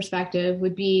person perspective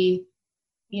would be,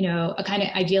 a kind of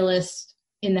idealist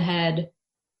in the head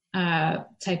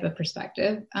type of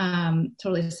perspective,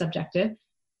 totally subjective.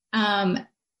 And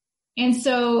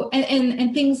so,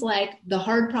 and things like the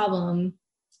hard problem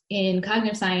in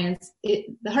cognitive science,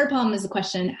 the hard problem is the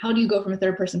question, how do you go from a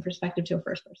third person perspective to a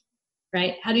first person,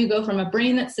 right? How do you go from a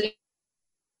brain that's sitting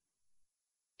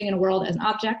in a world as an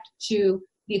object to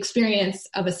the experience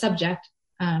of a subject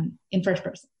in first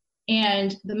person?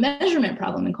 And the measurement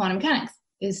problem in quantum mechanics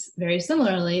is very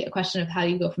similarly a question of how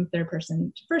you go from third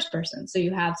person to first person. So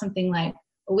you have something like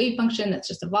a wave function that's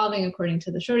just evolving according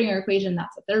to the Schrodinger equation.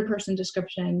 That's a third person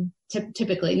description,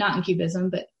 typically not in Cubism,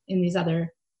 but in these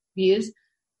other views.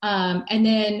 And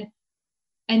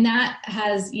that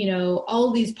has,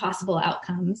 all these possible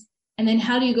outcomes. And then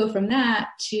how do you go from that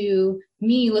to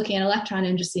me looking at an electron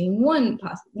and just seeing one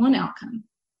outcome?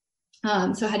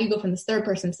 So how do you go from this third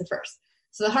person to first?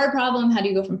 So the hard problem, how do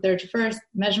you go from third to first?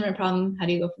 Measurement problem, how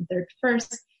do you go from third to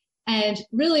first? And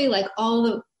really, like, all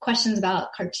the questions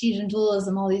about Cartesian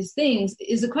dualism, all these things,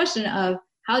 is a question of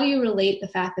how do you relate the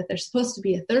fact that there's supposed to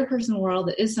be a third person world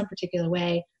that is some particular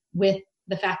way with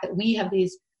the fact that we have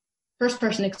these first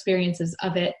person experiences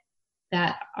of it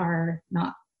that are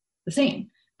not the same.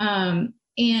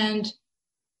 And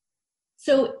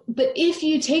so, but if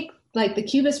you take like the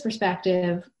Cubist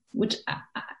perspective, which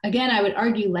again, I would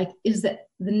argue like is that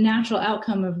the natural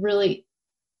outcome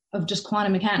of just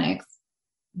quantum mechanics,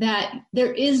 that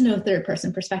there is no third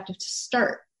person perspective to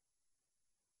start,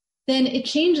 then it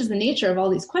changes the nature of all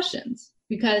these questions,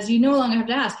 because you no longer have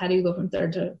to ask, how do you go from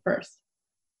third to first?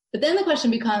 But then the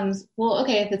question becomes, well,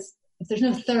 okay, if there's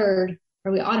no third,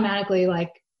 are we automatically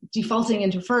like defaulting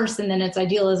into first, and then it's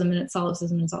idealism and it's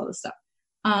solipsism and it's all this stuff?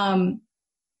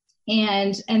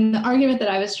 And the argument that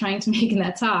I was trying to make in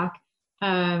that talk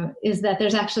is that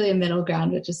there's actually a middle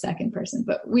ground, which is second person,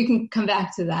 but we can come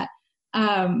back to that.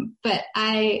 But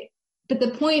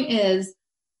the point is,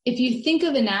 if you think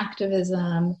of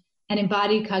enactivism and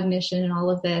embodied cognition and all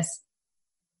of this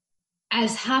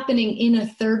as happening in a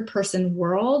third person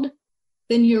world,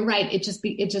 then you're right. It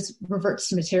just reverts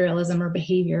to materialism or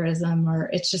behaviorism, or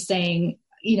it's just saying,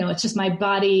 it's just my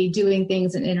body doing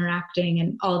things and interacting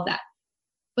and all of that.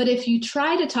 But if you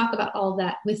try to talk about all of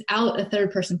that without a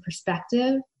third person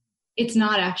perspective, it's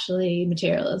not actually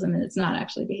materialism and it's not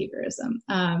actually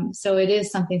behaviorism. So it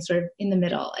is something sort of in the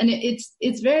middle. And it's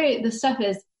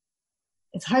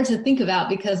hard to think about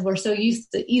because we're so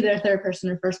used to either third person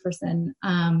or first person.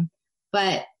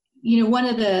 But one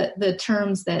of the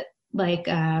terms that like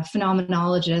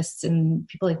phenomenologists and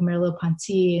people like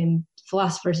Merleau-Ponty and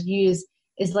philosophers use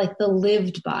is like the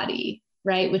lived body,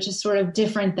 right? Which is sort of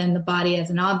different than the body as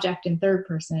an object in third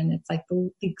person. It's like the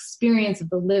experience of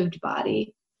the lived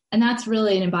body. And that's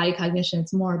really an embodied cognition.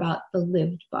 It's more about the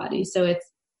lived body. So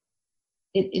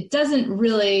it doesn't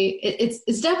really,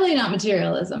 it's definitely not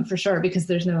materialism for sure, because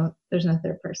there's no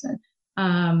third person.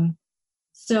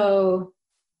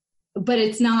 But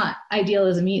it's not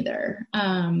idealism either.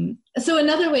 So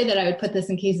another way that I would put this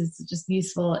in case it's just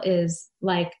useful is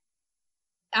like,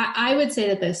 I would say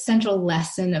that the central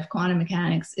lesson of quantum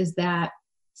mechanics is that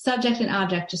subject and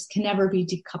object just can never be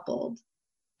decoupled.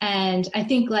 And I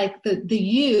think like the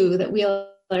you that Wheeler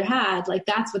had, like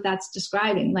that's what that's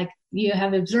describing. Like you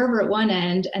have the observer at one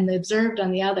end and the observed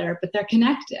on the other, but they're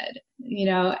connected,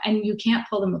 and you can't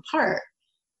pull them apart.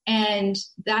 And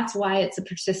that's why it's a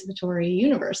participatory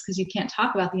universe, because you can't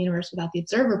talk about the universe without the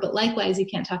observer, but likewise, you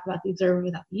can't talk about the observer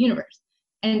without the universe.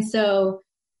 And so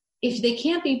if they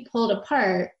can't be pulled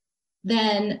apart,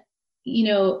 then,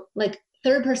 like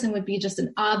third person would be just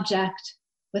an object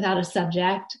without a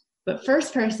subject, but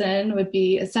first person would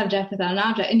be a subject without an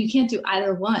object, and you can't do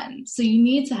either one. So you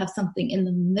need to have something in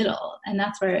the middle, and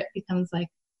that's where it becomes like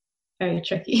very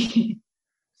tricky.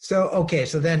 So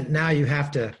then now you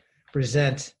have to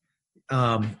present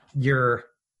your,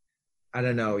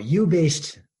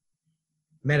 you-based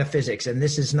metaphysics, and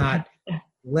this is not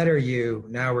letter U.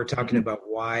 Now we're talking about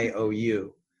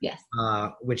YOU. Yes.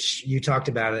 Which you talked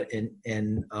about it in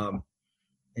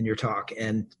your talk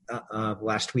and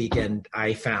last week, and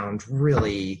I found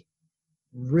really,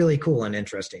 really cool and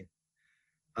interesting.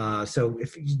 So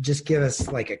if you just give us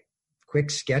like a quick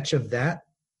sketch of that.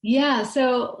 Yeah.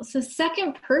 So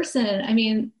second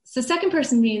person. Second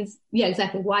person means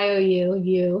exactly YOU,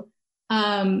 you.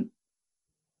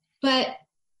 But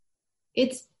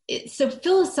it's so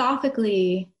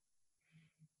philosophically,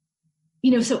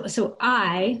 so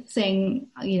I saying,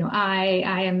 I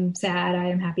am sad, I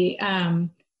am happy.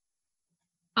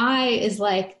 I is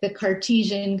like the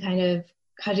Cartesian kind of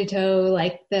cogito,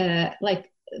 there's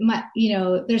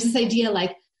this idea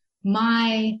like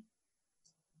my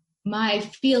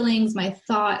feelings, my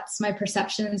thoughts, my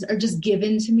perceptions are just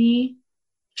given to me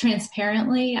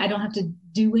transparently. I don't have to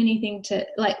do anything to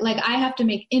like I have to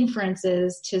make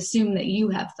inferences to assume that you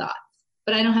have thoughts,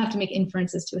 but I don't have to make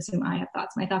inferences to assume I have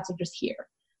thoughts. My thoughts are just here.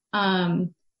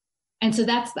 And so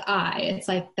that's the I. It's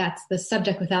like that's the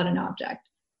subject without an object,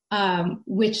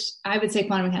 which I would say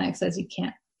quantum mechanics says you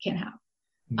can't have.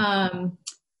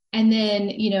 And then,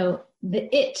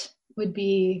 the it would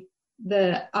be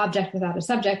the object without a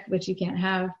subject, which you can't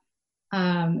have.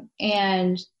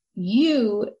 And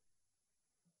you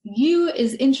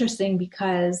is interesting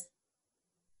because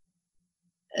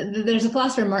there's a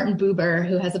philosopher, Martin Buber,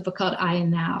 who has a book called I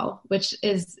and Now, which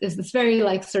is this very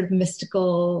like sort of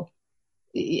mystical.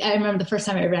 I remember the first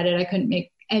time I read it, I couldn't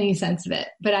make any sense of it,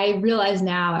 but I realize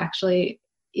now actually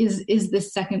is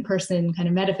this second person kind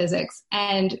of metaphysics.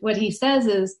 And what he says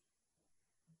is,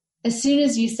 as soon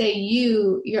as you say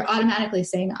you're automatically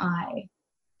saying I.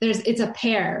 It's a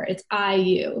pair. It's I,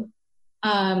 you.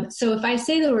 So if I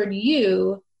say the word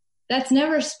you, that's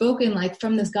never spoken like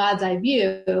from this God's eye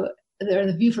view or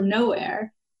the view from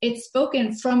nowhere. It's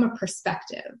spoken from a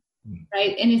perspective,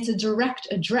 right? And it's a direct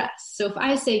address. So if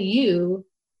I say you,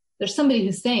 there's somebody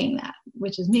who's saying that,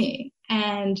 which is me.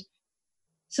 And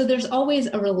so there's always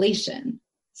a relation.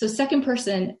 So second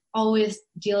person always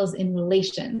deals in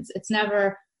relations. It's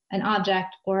never an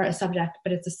object or a subject,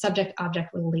 but it's a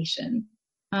subject-object relation.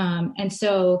 And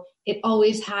so it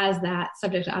always has that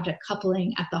subject-object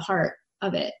coupling at the heart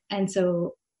of it. And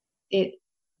so I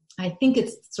think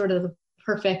it's sort of the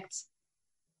perfect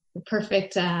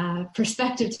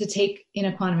perspective to take in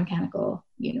a quantum mechanical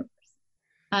universe.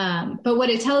 But what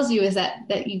it tells you is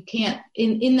that you can't,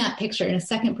 in that picture, in a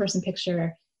second person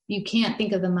picture, you can't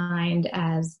think of the mind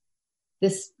as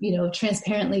this,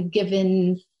 transparently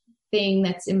given thing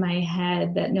that's in my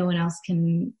head that no one else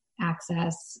can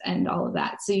access and all of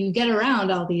that. So you get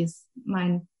around all these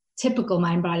typical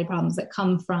mind-body problems that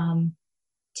come from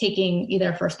taking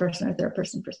either a first person or third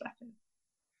person perspective.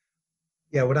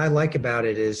 Yeah, what I like about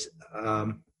it is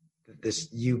this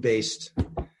you-based,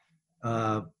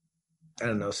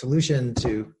 solution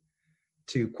to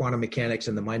quantum mechanics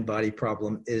and the mind-body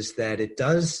problem is that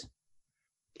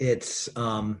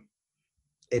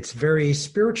it's very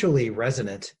spiritually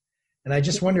resonant. And I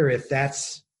just wonder if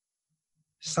that's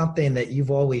something that you've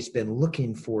always been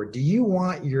looking for. Do you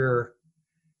want your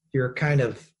kind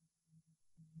of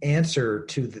answer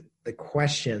to the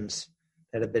questions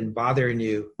that have been bothering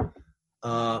you?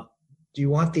 Do you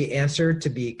want the answer to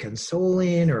be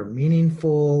consoling or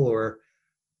meaningful or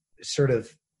sort of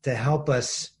to help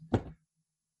us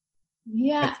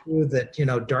get through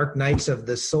the, dark nights of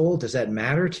the soul? Does that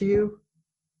matter to you?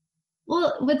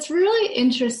 Well, what's really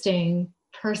interesting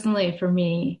personally for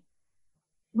me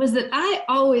was that I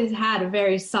always had a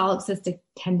very solipsistic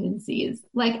tendencies.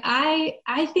 Like I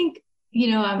think,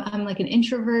 I'm like an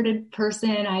introverted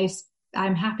person.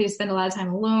 I'm happy to spend a lot of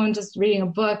time alone, just reading a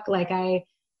book. Like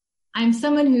I'm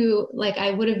someone who, like,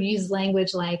 I would have used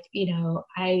language like,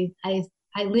 I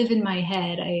live in my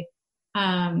head.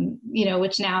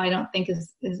 Which now I don't think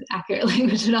is accurate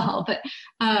language at all.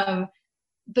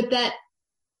 But that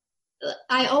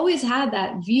I always had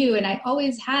that view, and I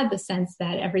always had the sense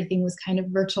that everything was kind of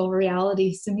virtual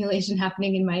reality simulation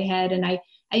happening in my head. And I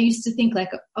used to think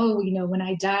like, when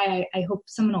I die, I hope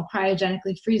someone will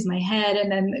cryogenically freeze my head,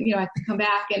 and then, I can come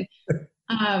back. And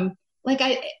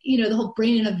the whole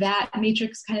brain in a vat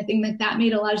matrix kind of thing, like that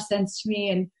made a lot of sense to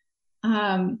me.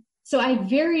 And so I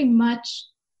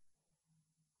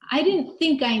didn't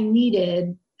think I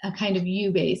needed a kind of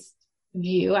you-based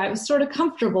view. I was sort of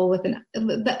comfortable with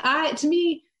to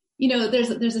me,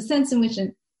 there's a sense in which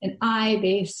an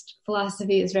I-based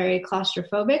philosophy is very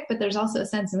claustrophobic, but there's also a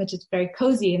sense in which it's very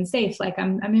cozy and safe. Like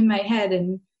I'm in my head,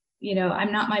 and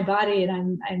I'm not my body,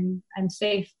 and I'm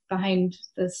safe behind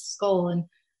the skull.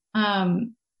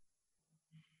 And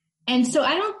so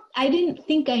I didn't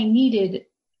think I needed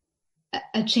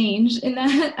a change in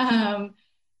that.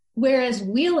 Whereas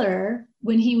Wheeler,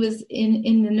 when he was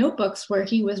in the notebooks where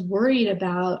he was worried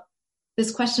about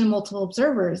this question of multiple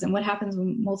observers and what happens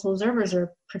when multiple observers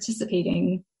are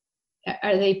participating,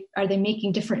 are they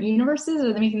making different universes?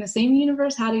 Are they making the same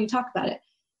universe? How do you talk about it?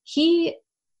 He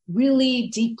really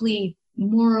deeply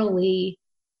morally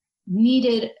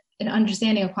needed an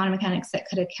understanding of quantum mechanics that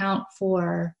could account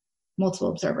for multiple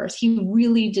observers. He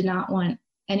really did not want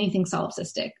anything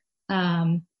solipsistic.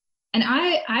 And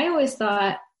I always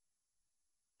thought,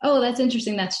 oh, that's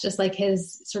interesting. That's just like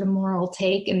his sort of moral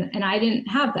take. And I didn't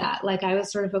have that. Like I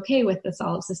was sort of okay with the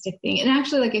solipsistic thing. And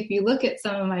actually, like if you look at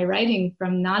some of my writing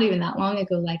from not even that long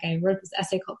ago, like I wrote this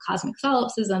essay called Cosmic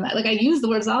Solipsism. Like I use the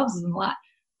word solipsism a lot.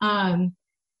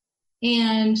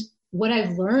 And what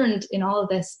I've learned in all of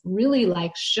this really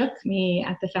like shook me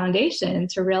at the foundation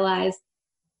to realize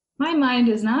my mind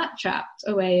is not trapped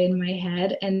away in my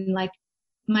head. And like,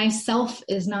 myself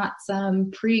is not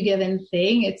some pre-given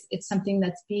thing. It's something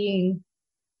that's being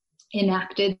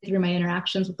enacted through my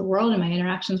interactions with the world and my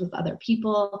interactions with other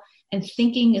people. And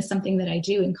thinking is something that I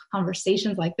do in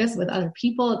conversations like this with other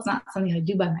people. It's not something I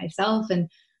do by myself. And,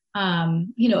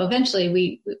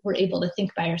 eventually we're able to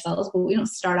think by ourselves, but we don't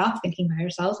start off thinking by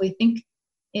ourselves. We think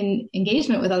in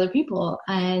engagement with other people.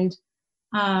 And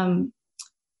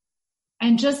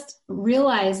just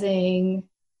realizing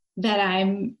that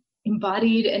I'm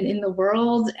embodied and in the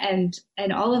world and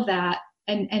all of that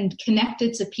and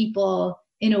connected to people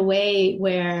in a way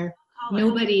where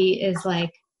nobody's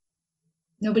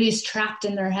trapped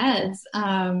in their heads.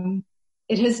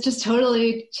 It has just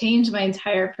totally changed my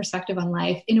entire perspective on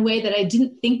life in a way that I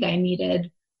didn't think I needed,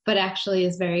 but actually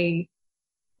has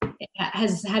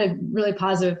had a really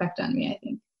positive effect on me, I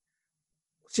think.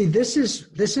 See, this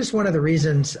is one of the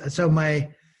reasons. So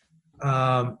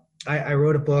I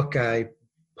wrote a book. I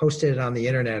posted it on the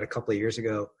internet a couple of years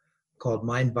ago called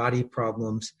Mind-Body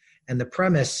Problems. And the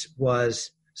premise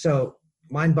was, so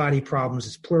mind-body problems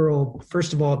is plural,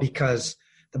 first of all, because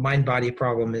the mind-body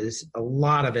problem is a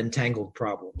lot of entangled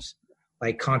problems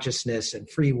like consciousness and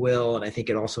free will. And I think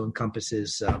it also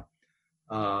encompasses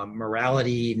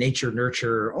morality, nature,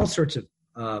 nurture, all sorts of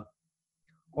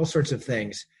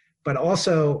things. But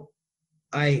also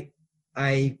I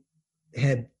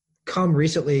had come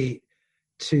recently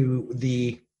to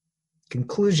the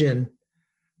conclusion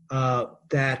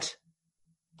that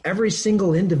every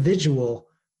single individual,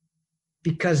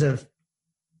 because of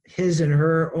his and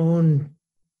her own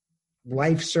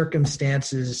life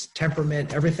circumstances,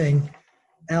 temperament, everything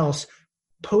else,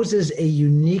 poses a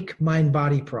unique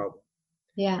mind-body problem.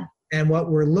 Yeah. And what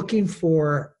we're looking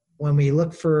for when we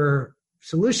look for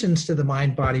solutions to the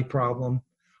mind-body problem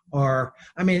are,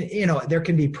 there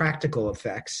can be practical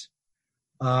effects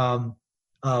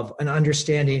of an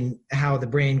understanding how the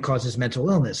brain causes mental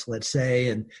illness, let's say,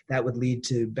 and that would lead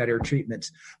to better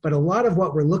treatments. But a lot of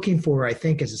what we're looking for, I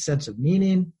think, is a sense of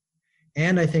meaning,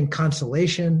 and I think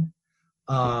consolation,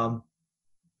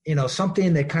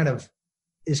 something that kind of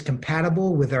is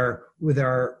compatible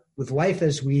with life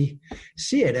as we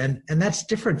see it. And that's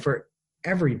different for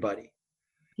everybody.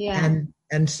 Yeah.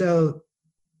 And so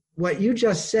what you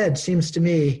just said seems to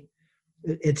me,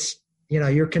 it's,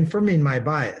 you're confirming my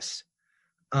bias,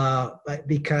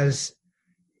 because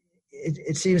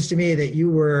it seems to me that you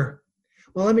were,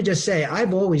 well, let me just say,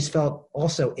 I've always felt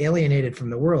also alienated from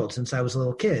the world since I was a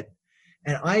little kid.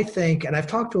 And I think, and I've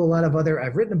talked to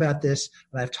I've written about this,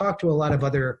 and I've talked to a lot of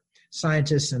other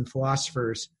scientists and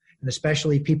philosophers, and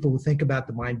especially people who think about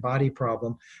the mind-body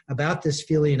problem, about this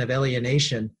feeling of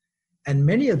alienation. And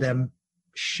many of them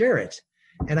share it.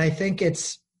 And I think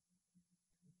it's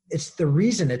the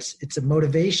reason, it's a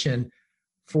motivation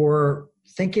for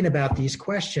thinking about these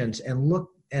questions and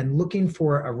looking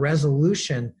for a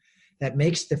resolution that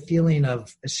makes the feeling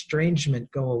of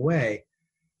estrangement go away.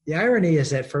 The irony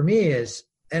is that for me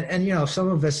and some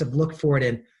of us have looked for it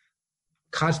in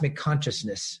cosmic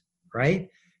consciousness, right?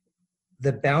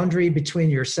 The boundary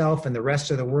between yourself and the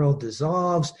rest of the world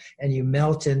dissolves, and you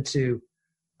melt into,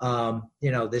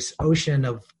 this ocean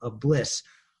of bliss.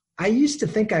 I used to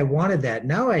think I wanted that.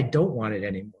 Now I don't want it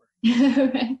anymore.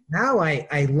 Right. Now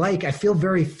I feel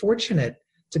very fortunate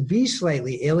to be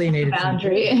slightly alienated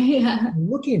boundary. From yeah.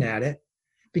 looking at it,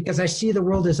 because I see the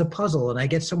world as a puzzle, and I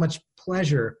get so much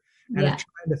pleasure out of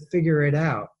trying to figure it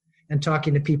out, and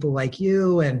talking to people like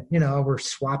you, and we're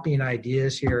swapping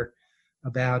ideas here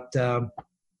about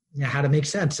how to make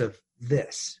sense of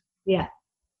this. Yeah.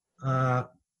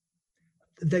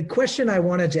 The question I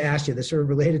wanted to ask you, that's sort of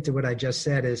related to what I just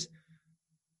said, is,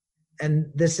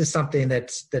 and this is something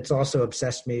that's also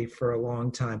obsessed me for a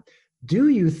long time. Do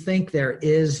you think there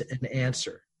is an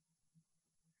answer?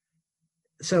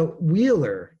 So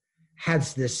Wheeler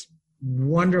has this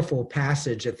wonderful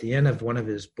passage at the end of one of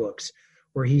his books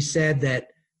where he said that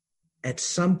at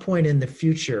some point in the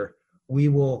future, we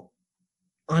will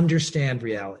understand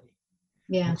reality.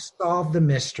 Yeah. We'll solve the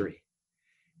mystery.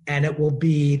 And it will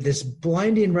be this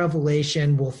blinding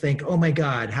revelation. We'll think, oh my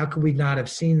God, how could we not have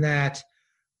seen that?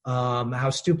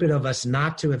 How stupid of us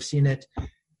not to have seen it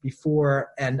before.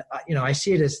 And, I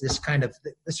see it as this kind of,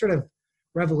 this sort of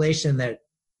revelation that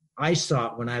I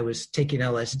saw when I was taking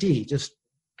LSD. Just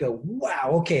go, wow,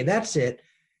 okay, that's it.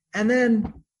 And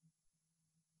then,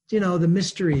 the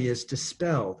mystery is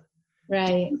dispelled.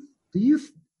 Right. Do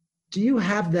you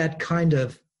have that kind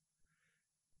of,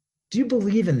 do you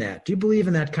believe in that? Do you believe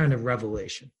in that kind of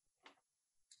revelation?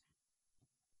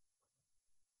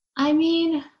 I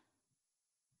mean,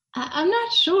 I'm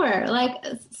not sure.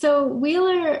 So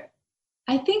Wheeler,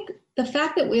 I think the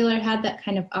fact that Wheeler had that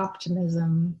kind of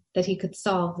optimism that he could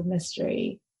solve the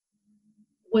mystery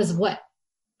was what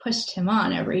pushed him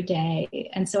on every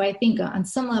day. And so I think on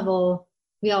some level,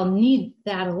 we all need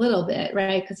that a little bit,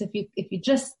 right? Because if you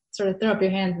just sort of throw up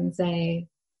your hands and say,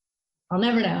 I'll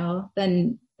never know,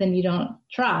 then you don't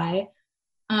try.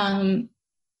 On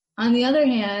the other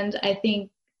hand, I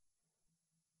think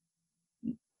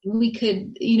we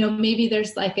could, maybe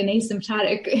there's like an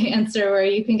asymptotic answer where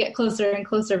you can get closer and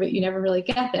closer, but you never really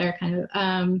get there kind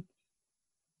of.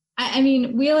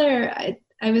 Wheeler,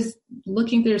 I was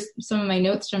looking through some of my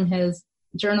notes from his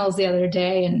journals the other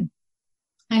day, and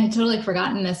I had totally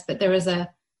forgotten this, but there was a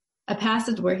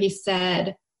passage where he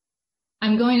said,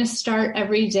 I'm going to start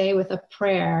every day with a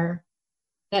prayer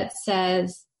that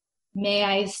says, may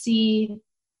I see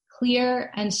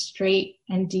clear and straight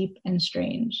and deep and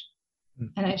strange. Mm-hmm.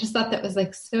 And I just thought that was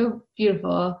so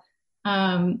beautiful.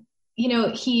 He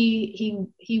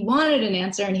wanted an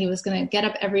answer, and he was going to get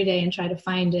up every day and try to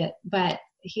find it. But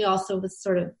he also was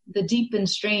sort of, the deep and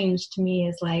strange to me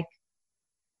is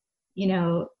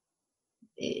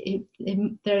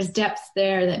there's depths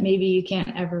there that maybe you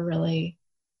can't ever really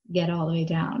get all the way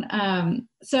down.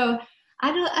 So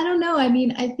I don't know. I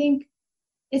mean, I think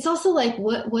it's also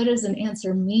what does an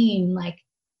answer mean?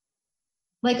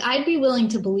 I'd be willing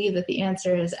to believe that the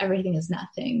answer is everything is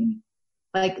nothing.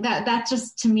 That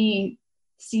just to me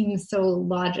seems so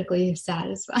logically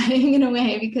satisfying in a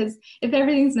way, because if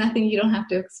everything's nothing, you don't have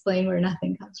to explain where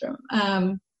nothing comes from.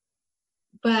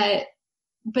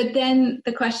 But then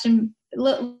the question,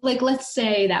 let's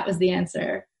say that was the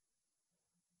answer.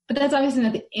 but that's obviously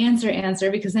not the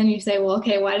answer, because then you say, well,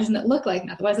 okay, why doesn't it look like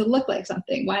nothing? Why does it look like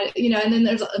something? Why, and then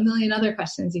there's a million other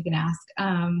questions you can ask.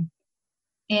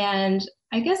 And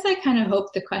I guess I kind of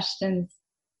hope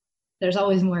there's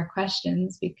always more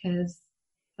questions, because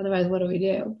otherwise what do we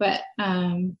do? But,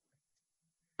 I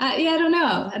don't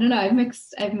know. I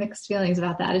have mixed feelings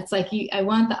about that. It's like, I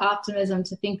want the optimism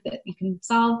to think that you can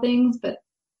solve things, but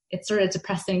it's sort of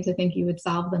depressing to think you would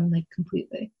solve them like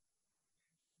completely.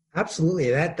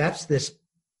 Absolutely. That's this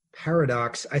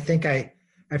paradox. I think I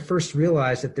first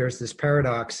realized that there's this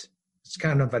paradox. It's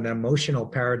kind of an emotional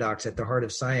paradox at the heart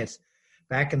of science.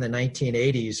 Back in the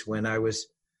 1980s, when I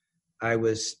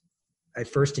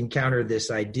first encountered this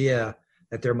idea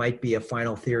that there might be a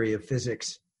final theory of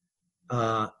physics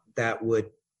that would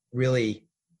really,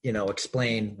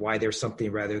 explain why there's something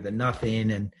rather than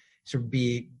nothing, and sort of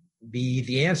be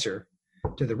the answer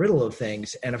to the riddle of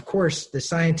things. And of course, the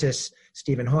scientists,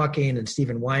 Stephen Hawking and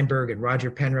Steven Weinberg and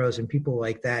Roger Penrose and people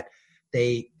like that,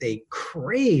 they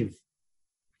crave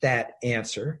that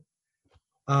answer.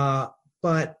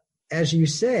 But as you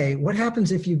say, what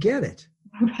happens if you get it?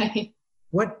 Right.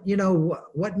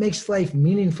 What makes life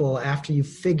meaningful after you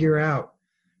figure out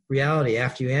reality,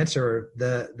 after you answer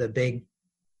the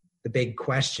big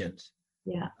questions?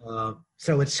 Yeah.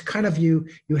 So it's kind of you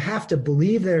have to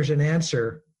believe there's an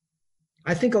answer.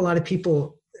 I think a lot of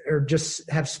people just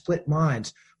have split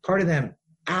minds. Part of them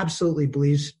absolutely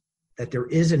believes that there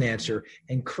is an answer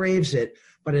and craves it,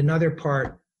 but another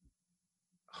part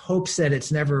hopes that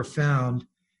it's never found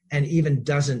and even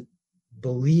doesn't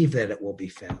believe that it will be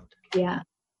found. Yeah.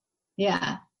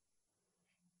 Yeah.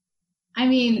 I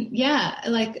mean, yeah,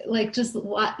 like just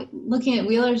looking at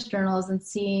Wheeler's journals and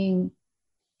seeing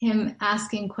him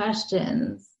asking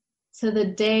questions to the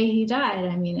day he died.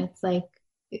 I mean, it's like,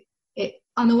 it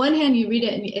on the one hand, you read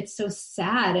it and it's so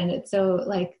sad, and it's so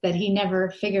like that he never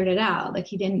figured it out. Like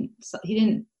he didn't,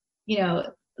 it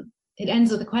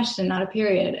ends with a question, not a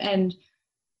period.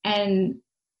 And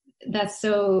that's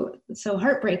so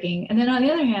heartbreaking. And then on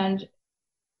the other hand,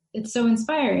 it's so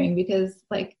inspiring, because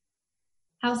like,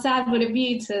 how sad would it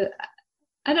be to,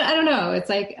 I don't know. It's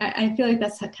like, I feel like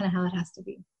that's kind of how it has to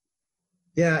be.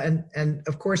 Yeah. And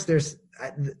of course there's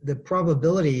the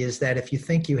probability is that if you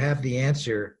think you have the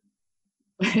answer,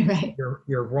 right.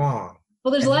 You're wrong.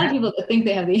 Well, there's a lot of people that think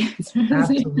they have the answer.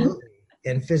 Absolutely.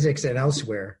 In physics and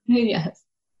elsewhere. Yes.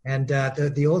 And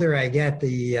the older I get,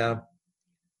 the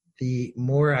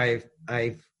more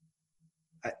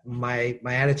my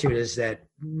attitude is that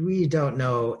we don't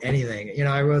know anything.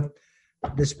 I wrote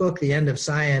this book, The End of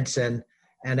Science, and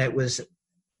it was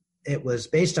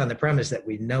based on the premise that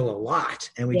we know a lot,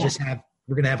 and we're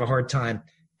going to have a hard time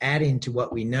adding to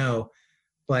what we know.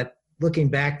 But looking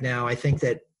back now, I think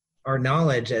that our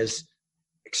knowledge, as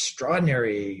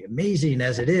extraordinary, amazing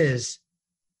as it is,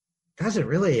 doesn't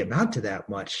really amount to that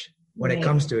much when it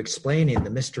comes to explaining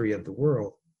the mystery of the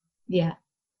world. Yeah.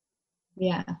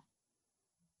 Yeah.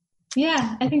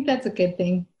 Yeah, I think that's a good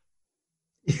thing.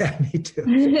 Yeah, me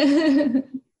too.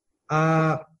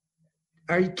 Are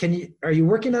you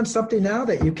working on something now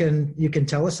that you can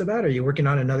tell us about? Are you working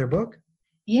on another book?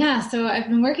 Yeah, so I've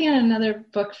been working on another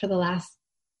book for the last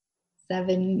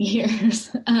 7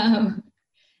 years,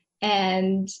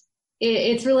 and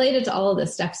it's related to all of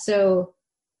this stuff. So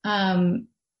in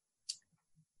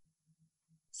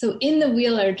the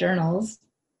Wheeler journals,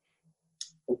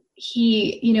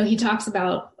 he talks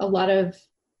about a lot of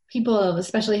people,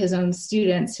 especially his own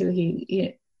students, who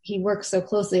he worked so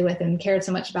closely with and cared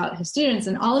so much about his students,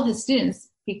 and all of his students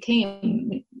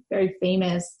became very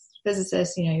famous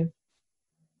physicists.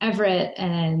 Everett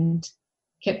and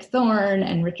Kip Thorne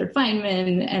and Richard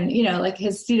Feynman, and like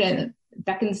his student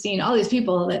Bekenstein, all these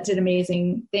people that did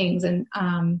amazing things. And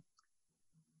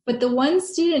but the one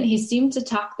student he seemed to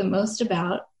talk the most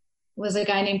about was a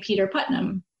guy named Peter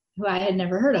Putnam, who I had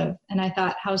never heard of. And I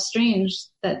thought, how strange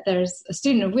that there's a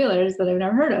student of Wheeler's that I've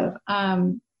never heard of.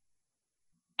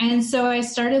 And so I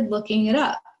started looking it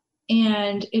up,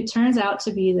 and it turns out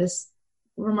to be this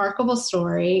remarkable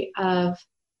story of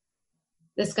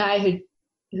this guy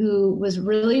who was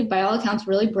really, by all accounts,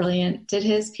 really brilliant, did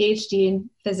his PhD in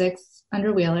physics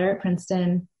under Wheeler at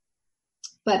Princeton,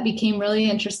 but became really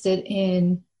interested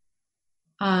in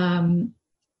the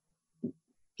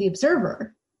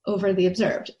observer over the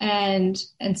observed. And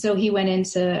so he went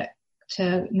into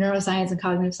neuroscience and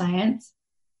cognitive science,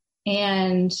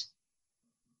 and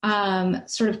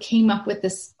sort of came up with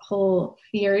this whole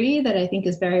theory that I think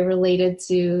is very related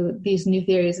to these new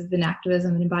theories of enactivism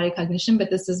and embodied cognition. But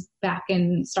this is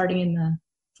starting in the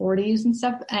 40s and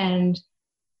stuff. And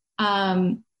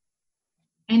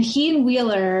And he and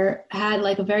Wheeler had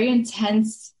like a very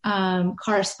intense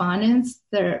correspondence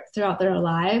throughout their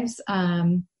lives.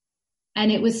 And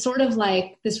it was sort of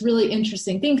like this really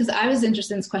interesting thing, because I was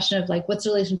interested in this question of like, what's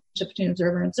the relationship between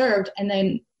observer and observed? And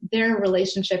then their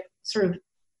relationship sort of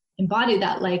embodied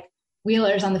that, like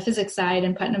Wheeler's on the physics side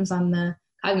and Putnam's on the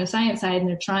cognitive science side, and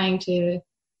they're trying to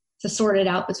sort it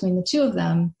out between the two of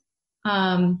them.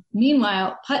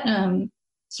 Meanwhile, Putnam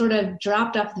sort of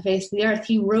dropped off the face of the earth.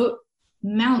 He wrote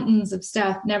mountains of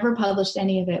stuff, never published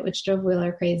any of it, which drove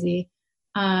Wheeler crazy.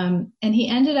 And he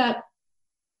ended up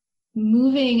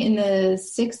moving in the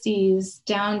 60s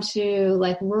down to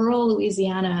like rural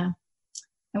Louisiana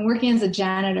and working as a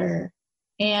janitor.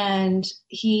 And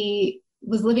he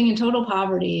was living in total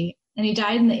poverty, and he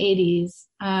died in the 80s.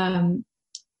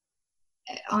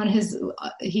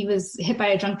 He was hit by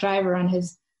a drunk driver on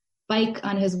his bike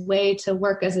on his way to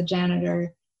work as a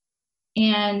janitor.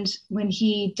 And when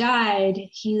he died,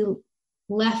 he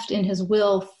left in his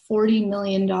will $40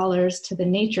 million to the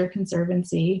Nature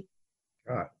Conservancy,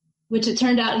 God. Which it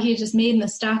turned out he had just made in the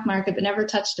stock market, but never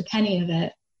touched a penny of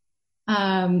it.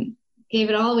 Gave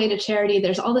it all away to charity.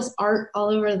 There's all this art all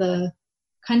over the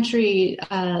country,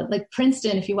 like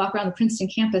Princeton. If you walk around the Princeton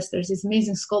campus, there's these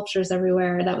amazing sculptures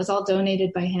everywhere. That was all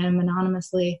donated by him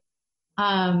anonymously.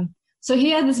 So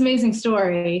he had this amazing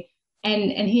story,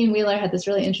 and he and Wheeler had this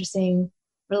really interesting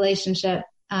relationship.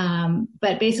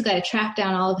 But basically I tracked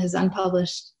down all of his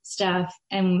unpublished stuff,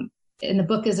 and the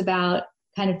book is about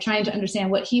kind of trying to understand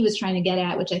what he was trying to get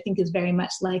at, which I think is very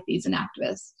much like these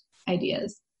inactivist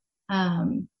ideas,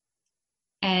 and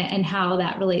how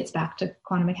that relates back to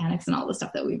quantum mechanics and all the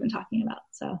stuff that we've been talking about.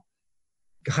 So,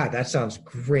 God, that sounds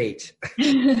great.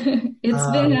 It's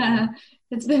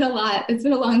been a lot. It's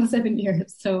been a long 7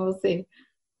 years, so we'll see.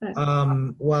 But,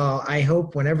 well, I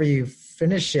hope whenever you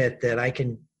finish it that I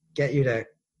can get you to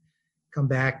come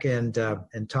back and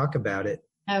talk about it.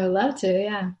 I would love to,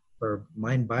 yeah. For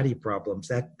mind-body problems.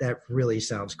 That really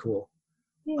sounds cool.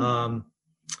 Yeah.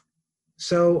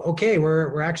 So, okay,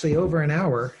 we're actually over an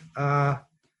hour.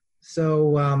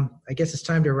 So I guess it's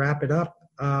time to wrap it up.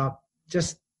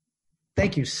 Just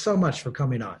thank you so much for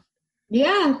coming on.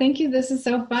 Yeah, thank you. This is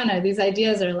so fun. These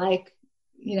ideas are like,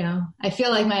 I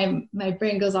feel like my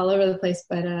brain goes all over the place,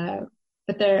 but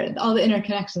they're, all the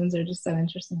interconnections are just so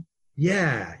interesting.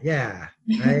 Yeah.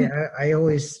 I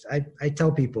always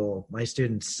tell people, my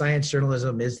students, science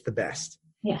journalism is the best.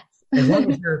 Yes. As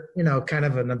long as you're, kind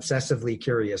of an obsessively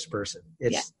curious person.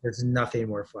 There's nothing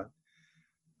more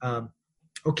fun.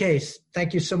 Okay.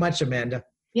 Thank you so much, Amanda.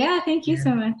 Yeah. Thank you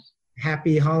so much.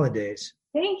 Happy holidays.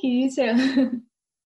 Thank you. You too.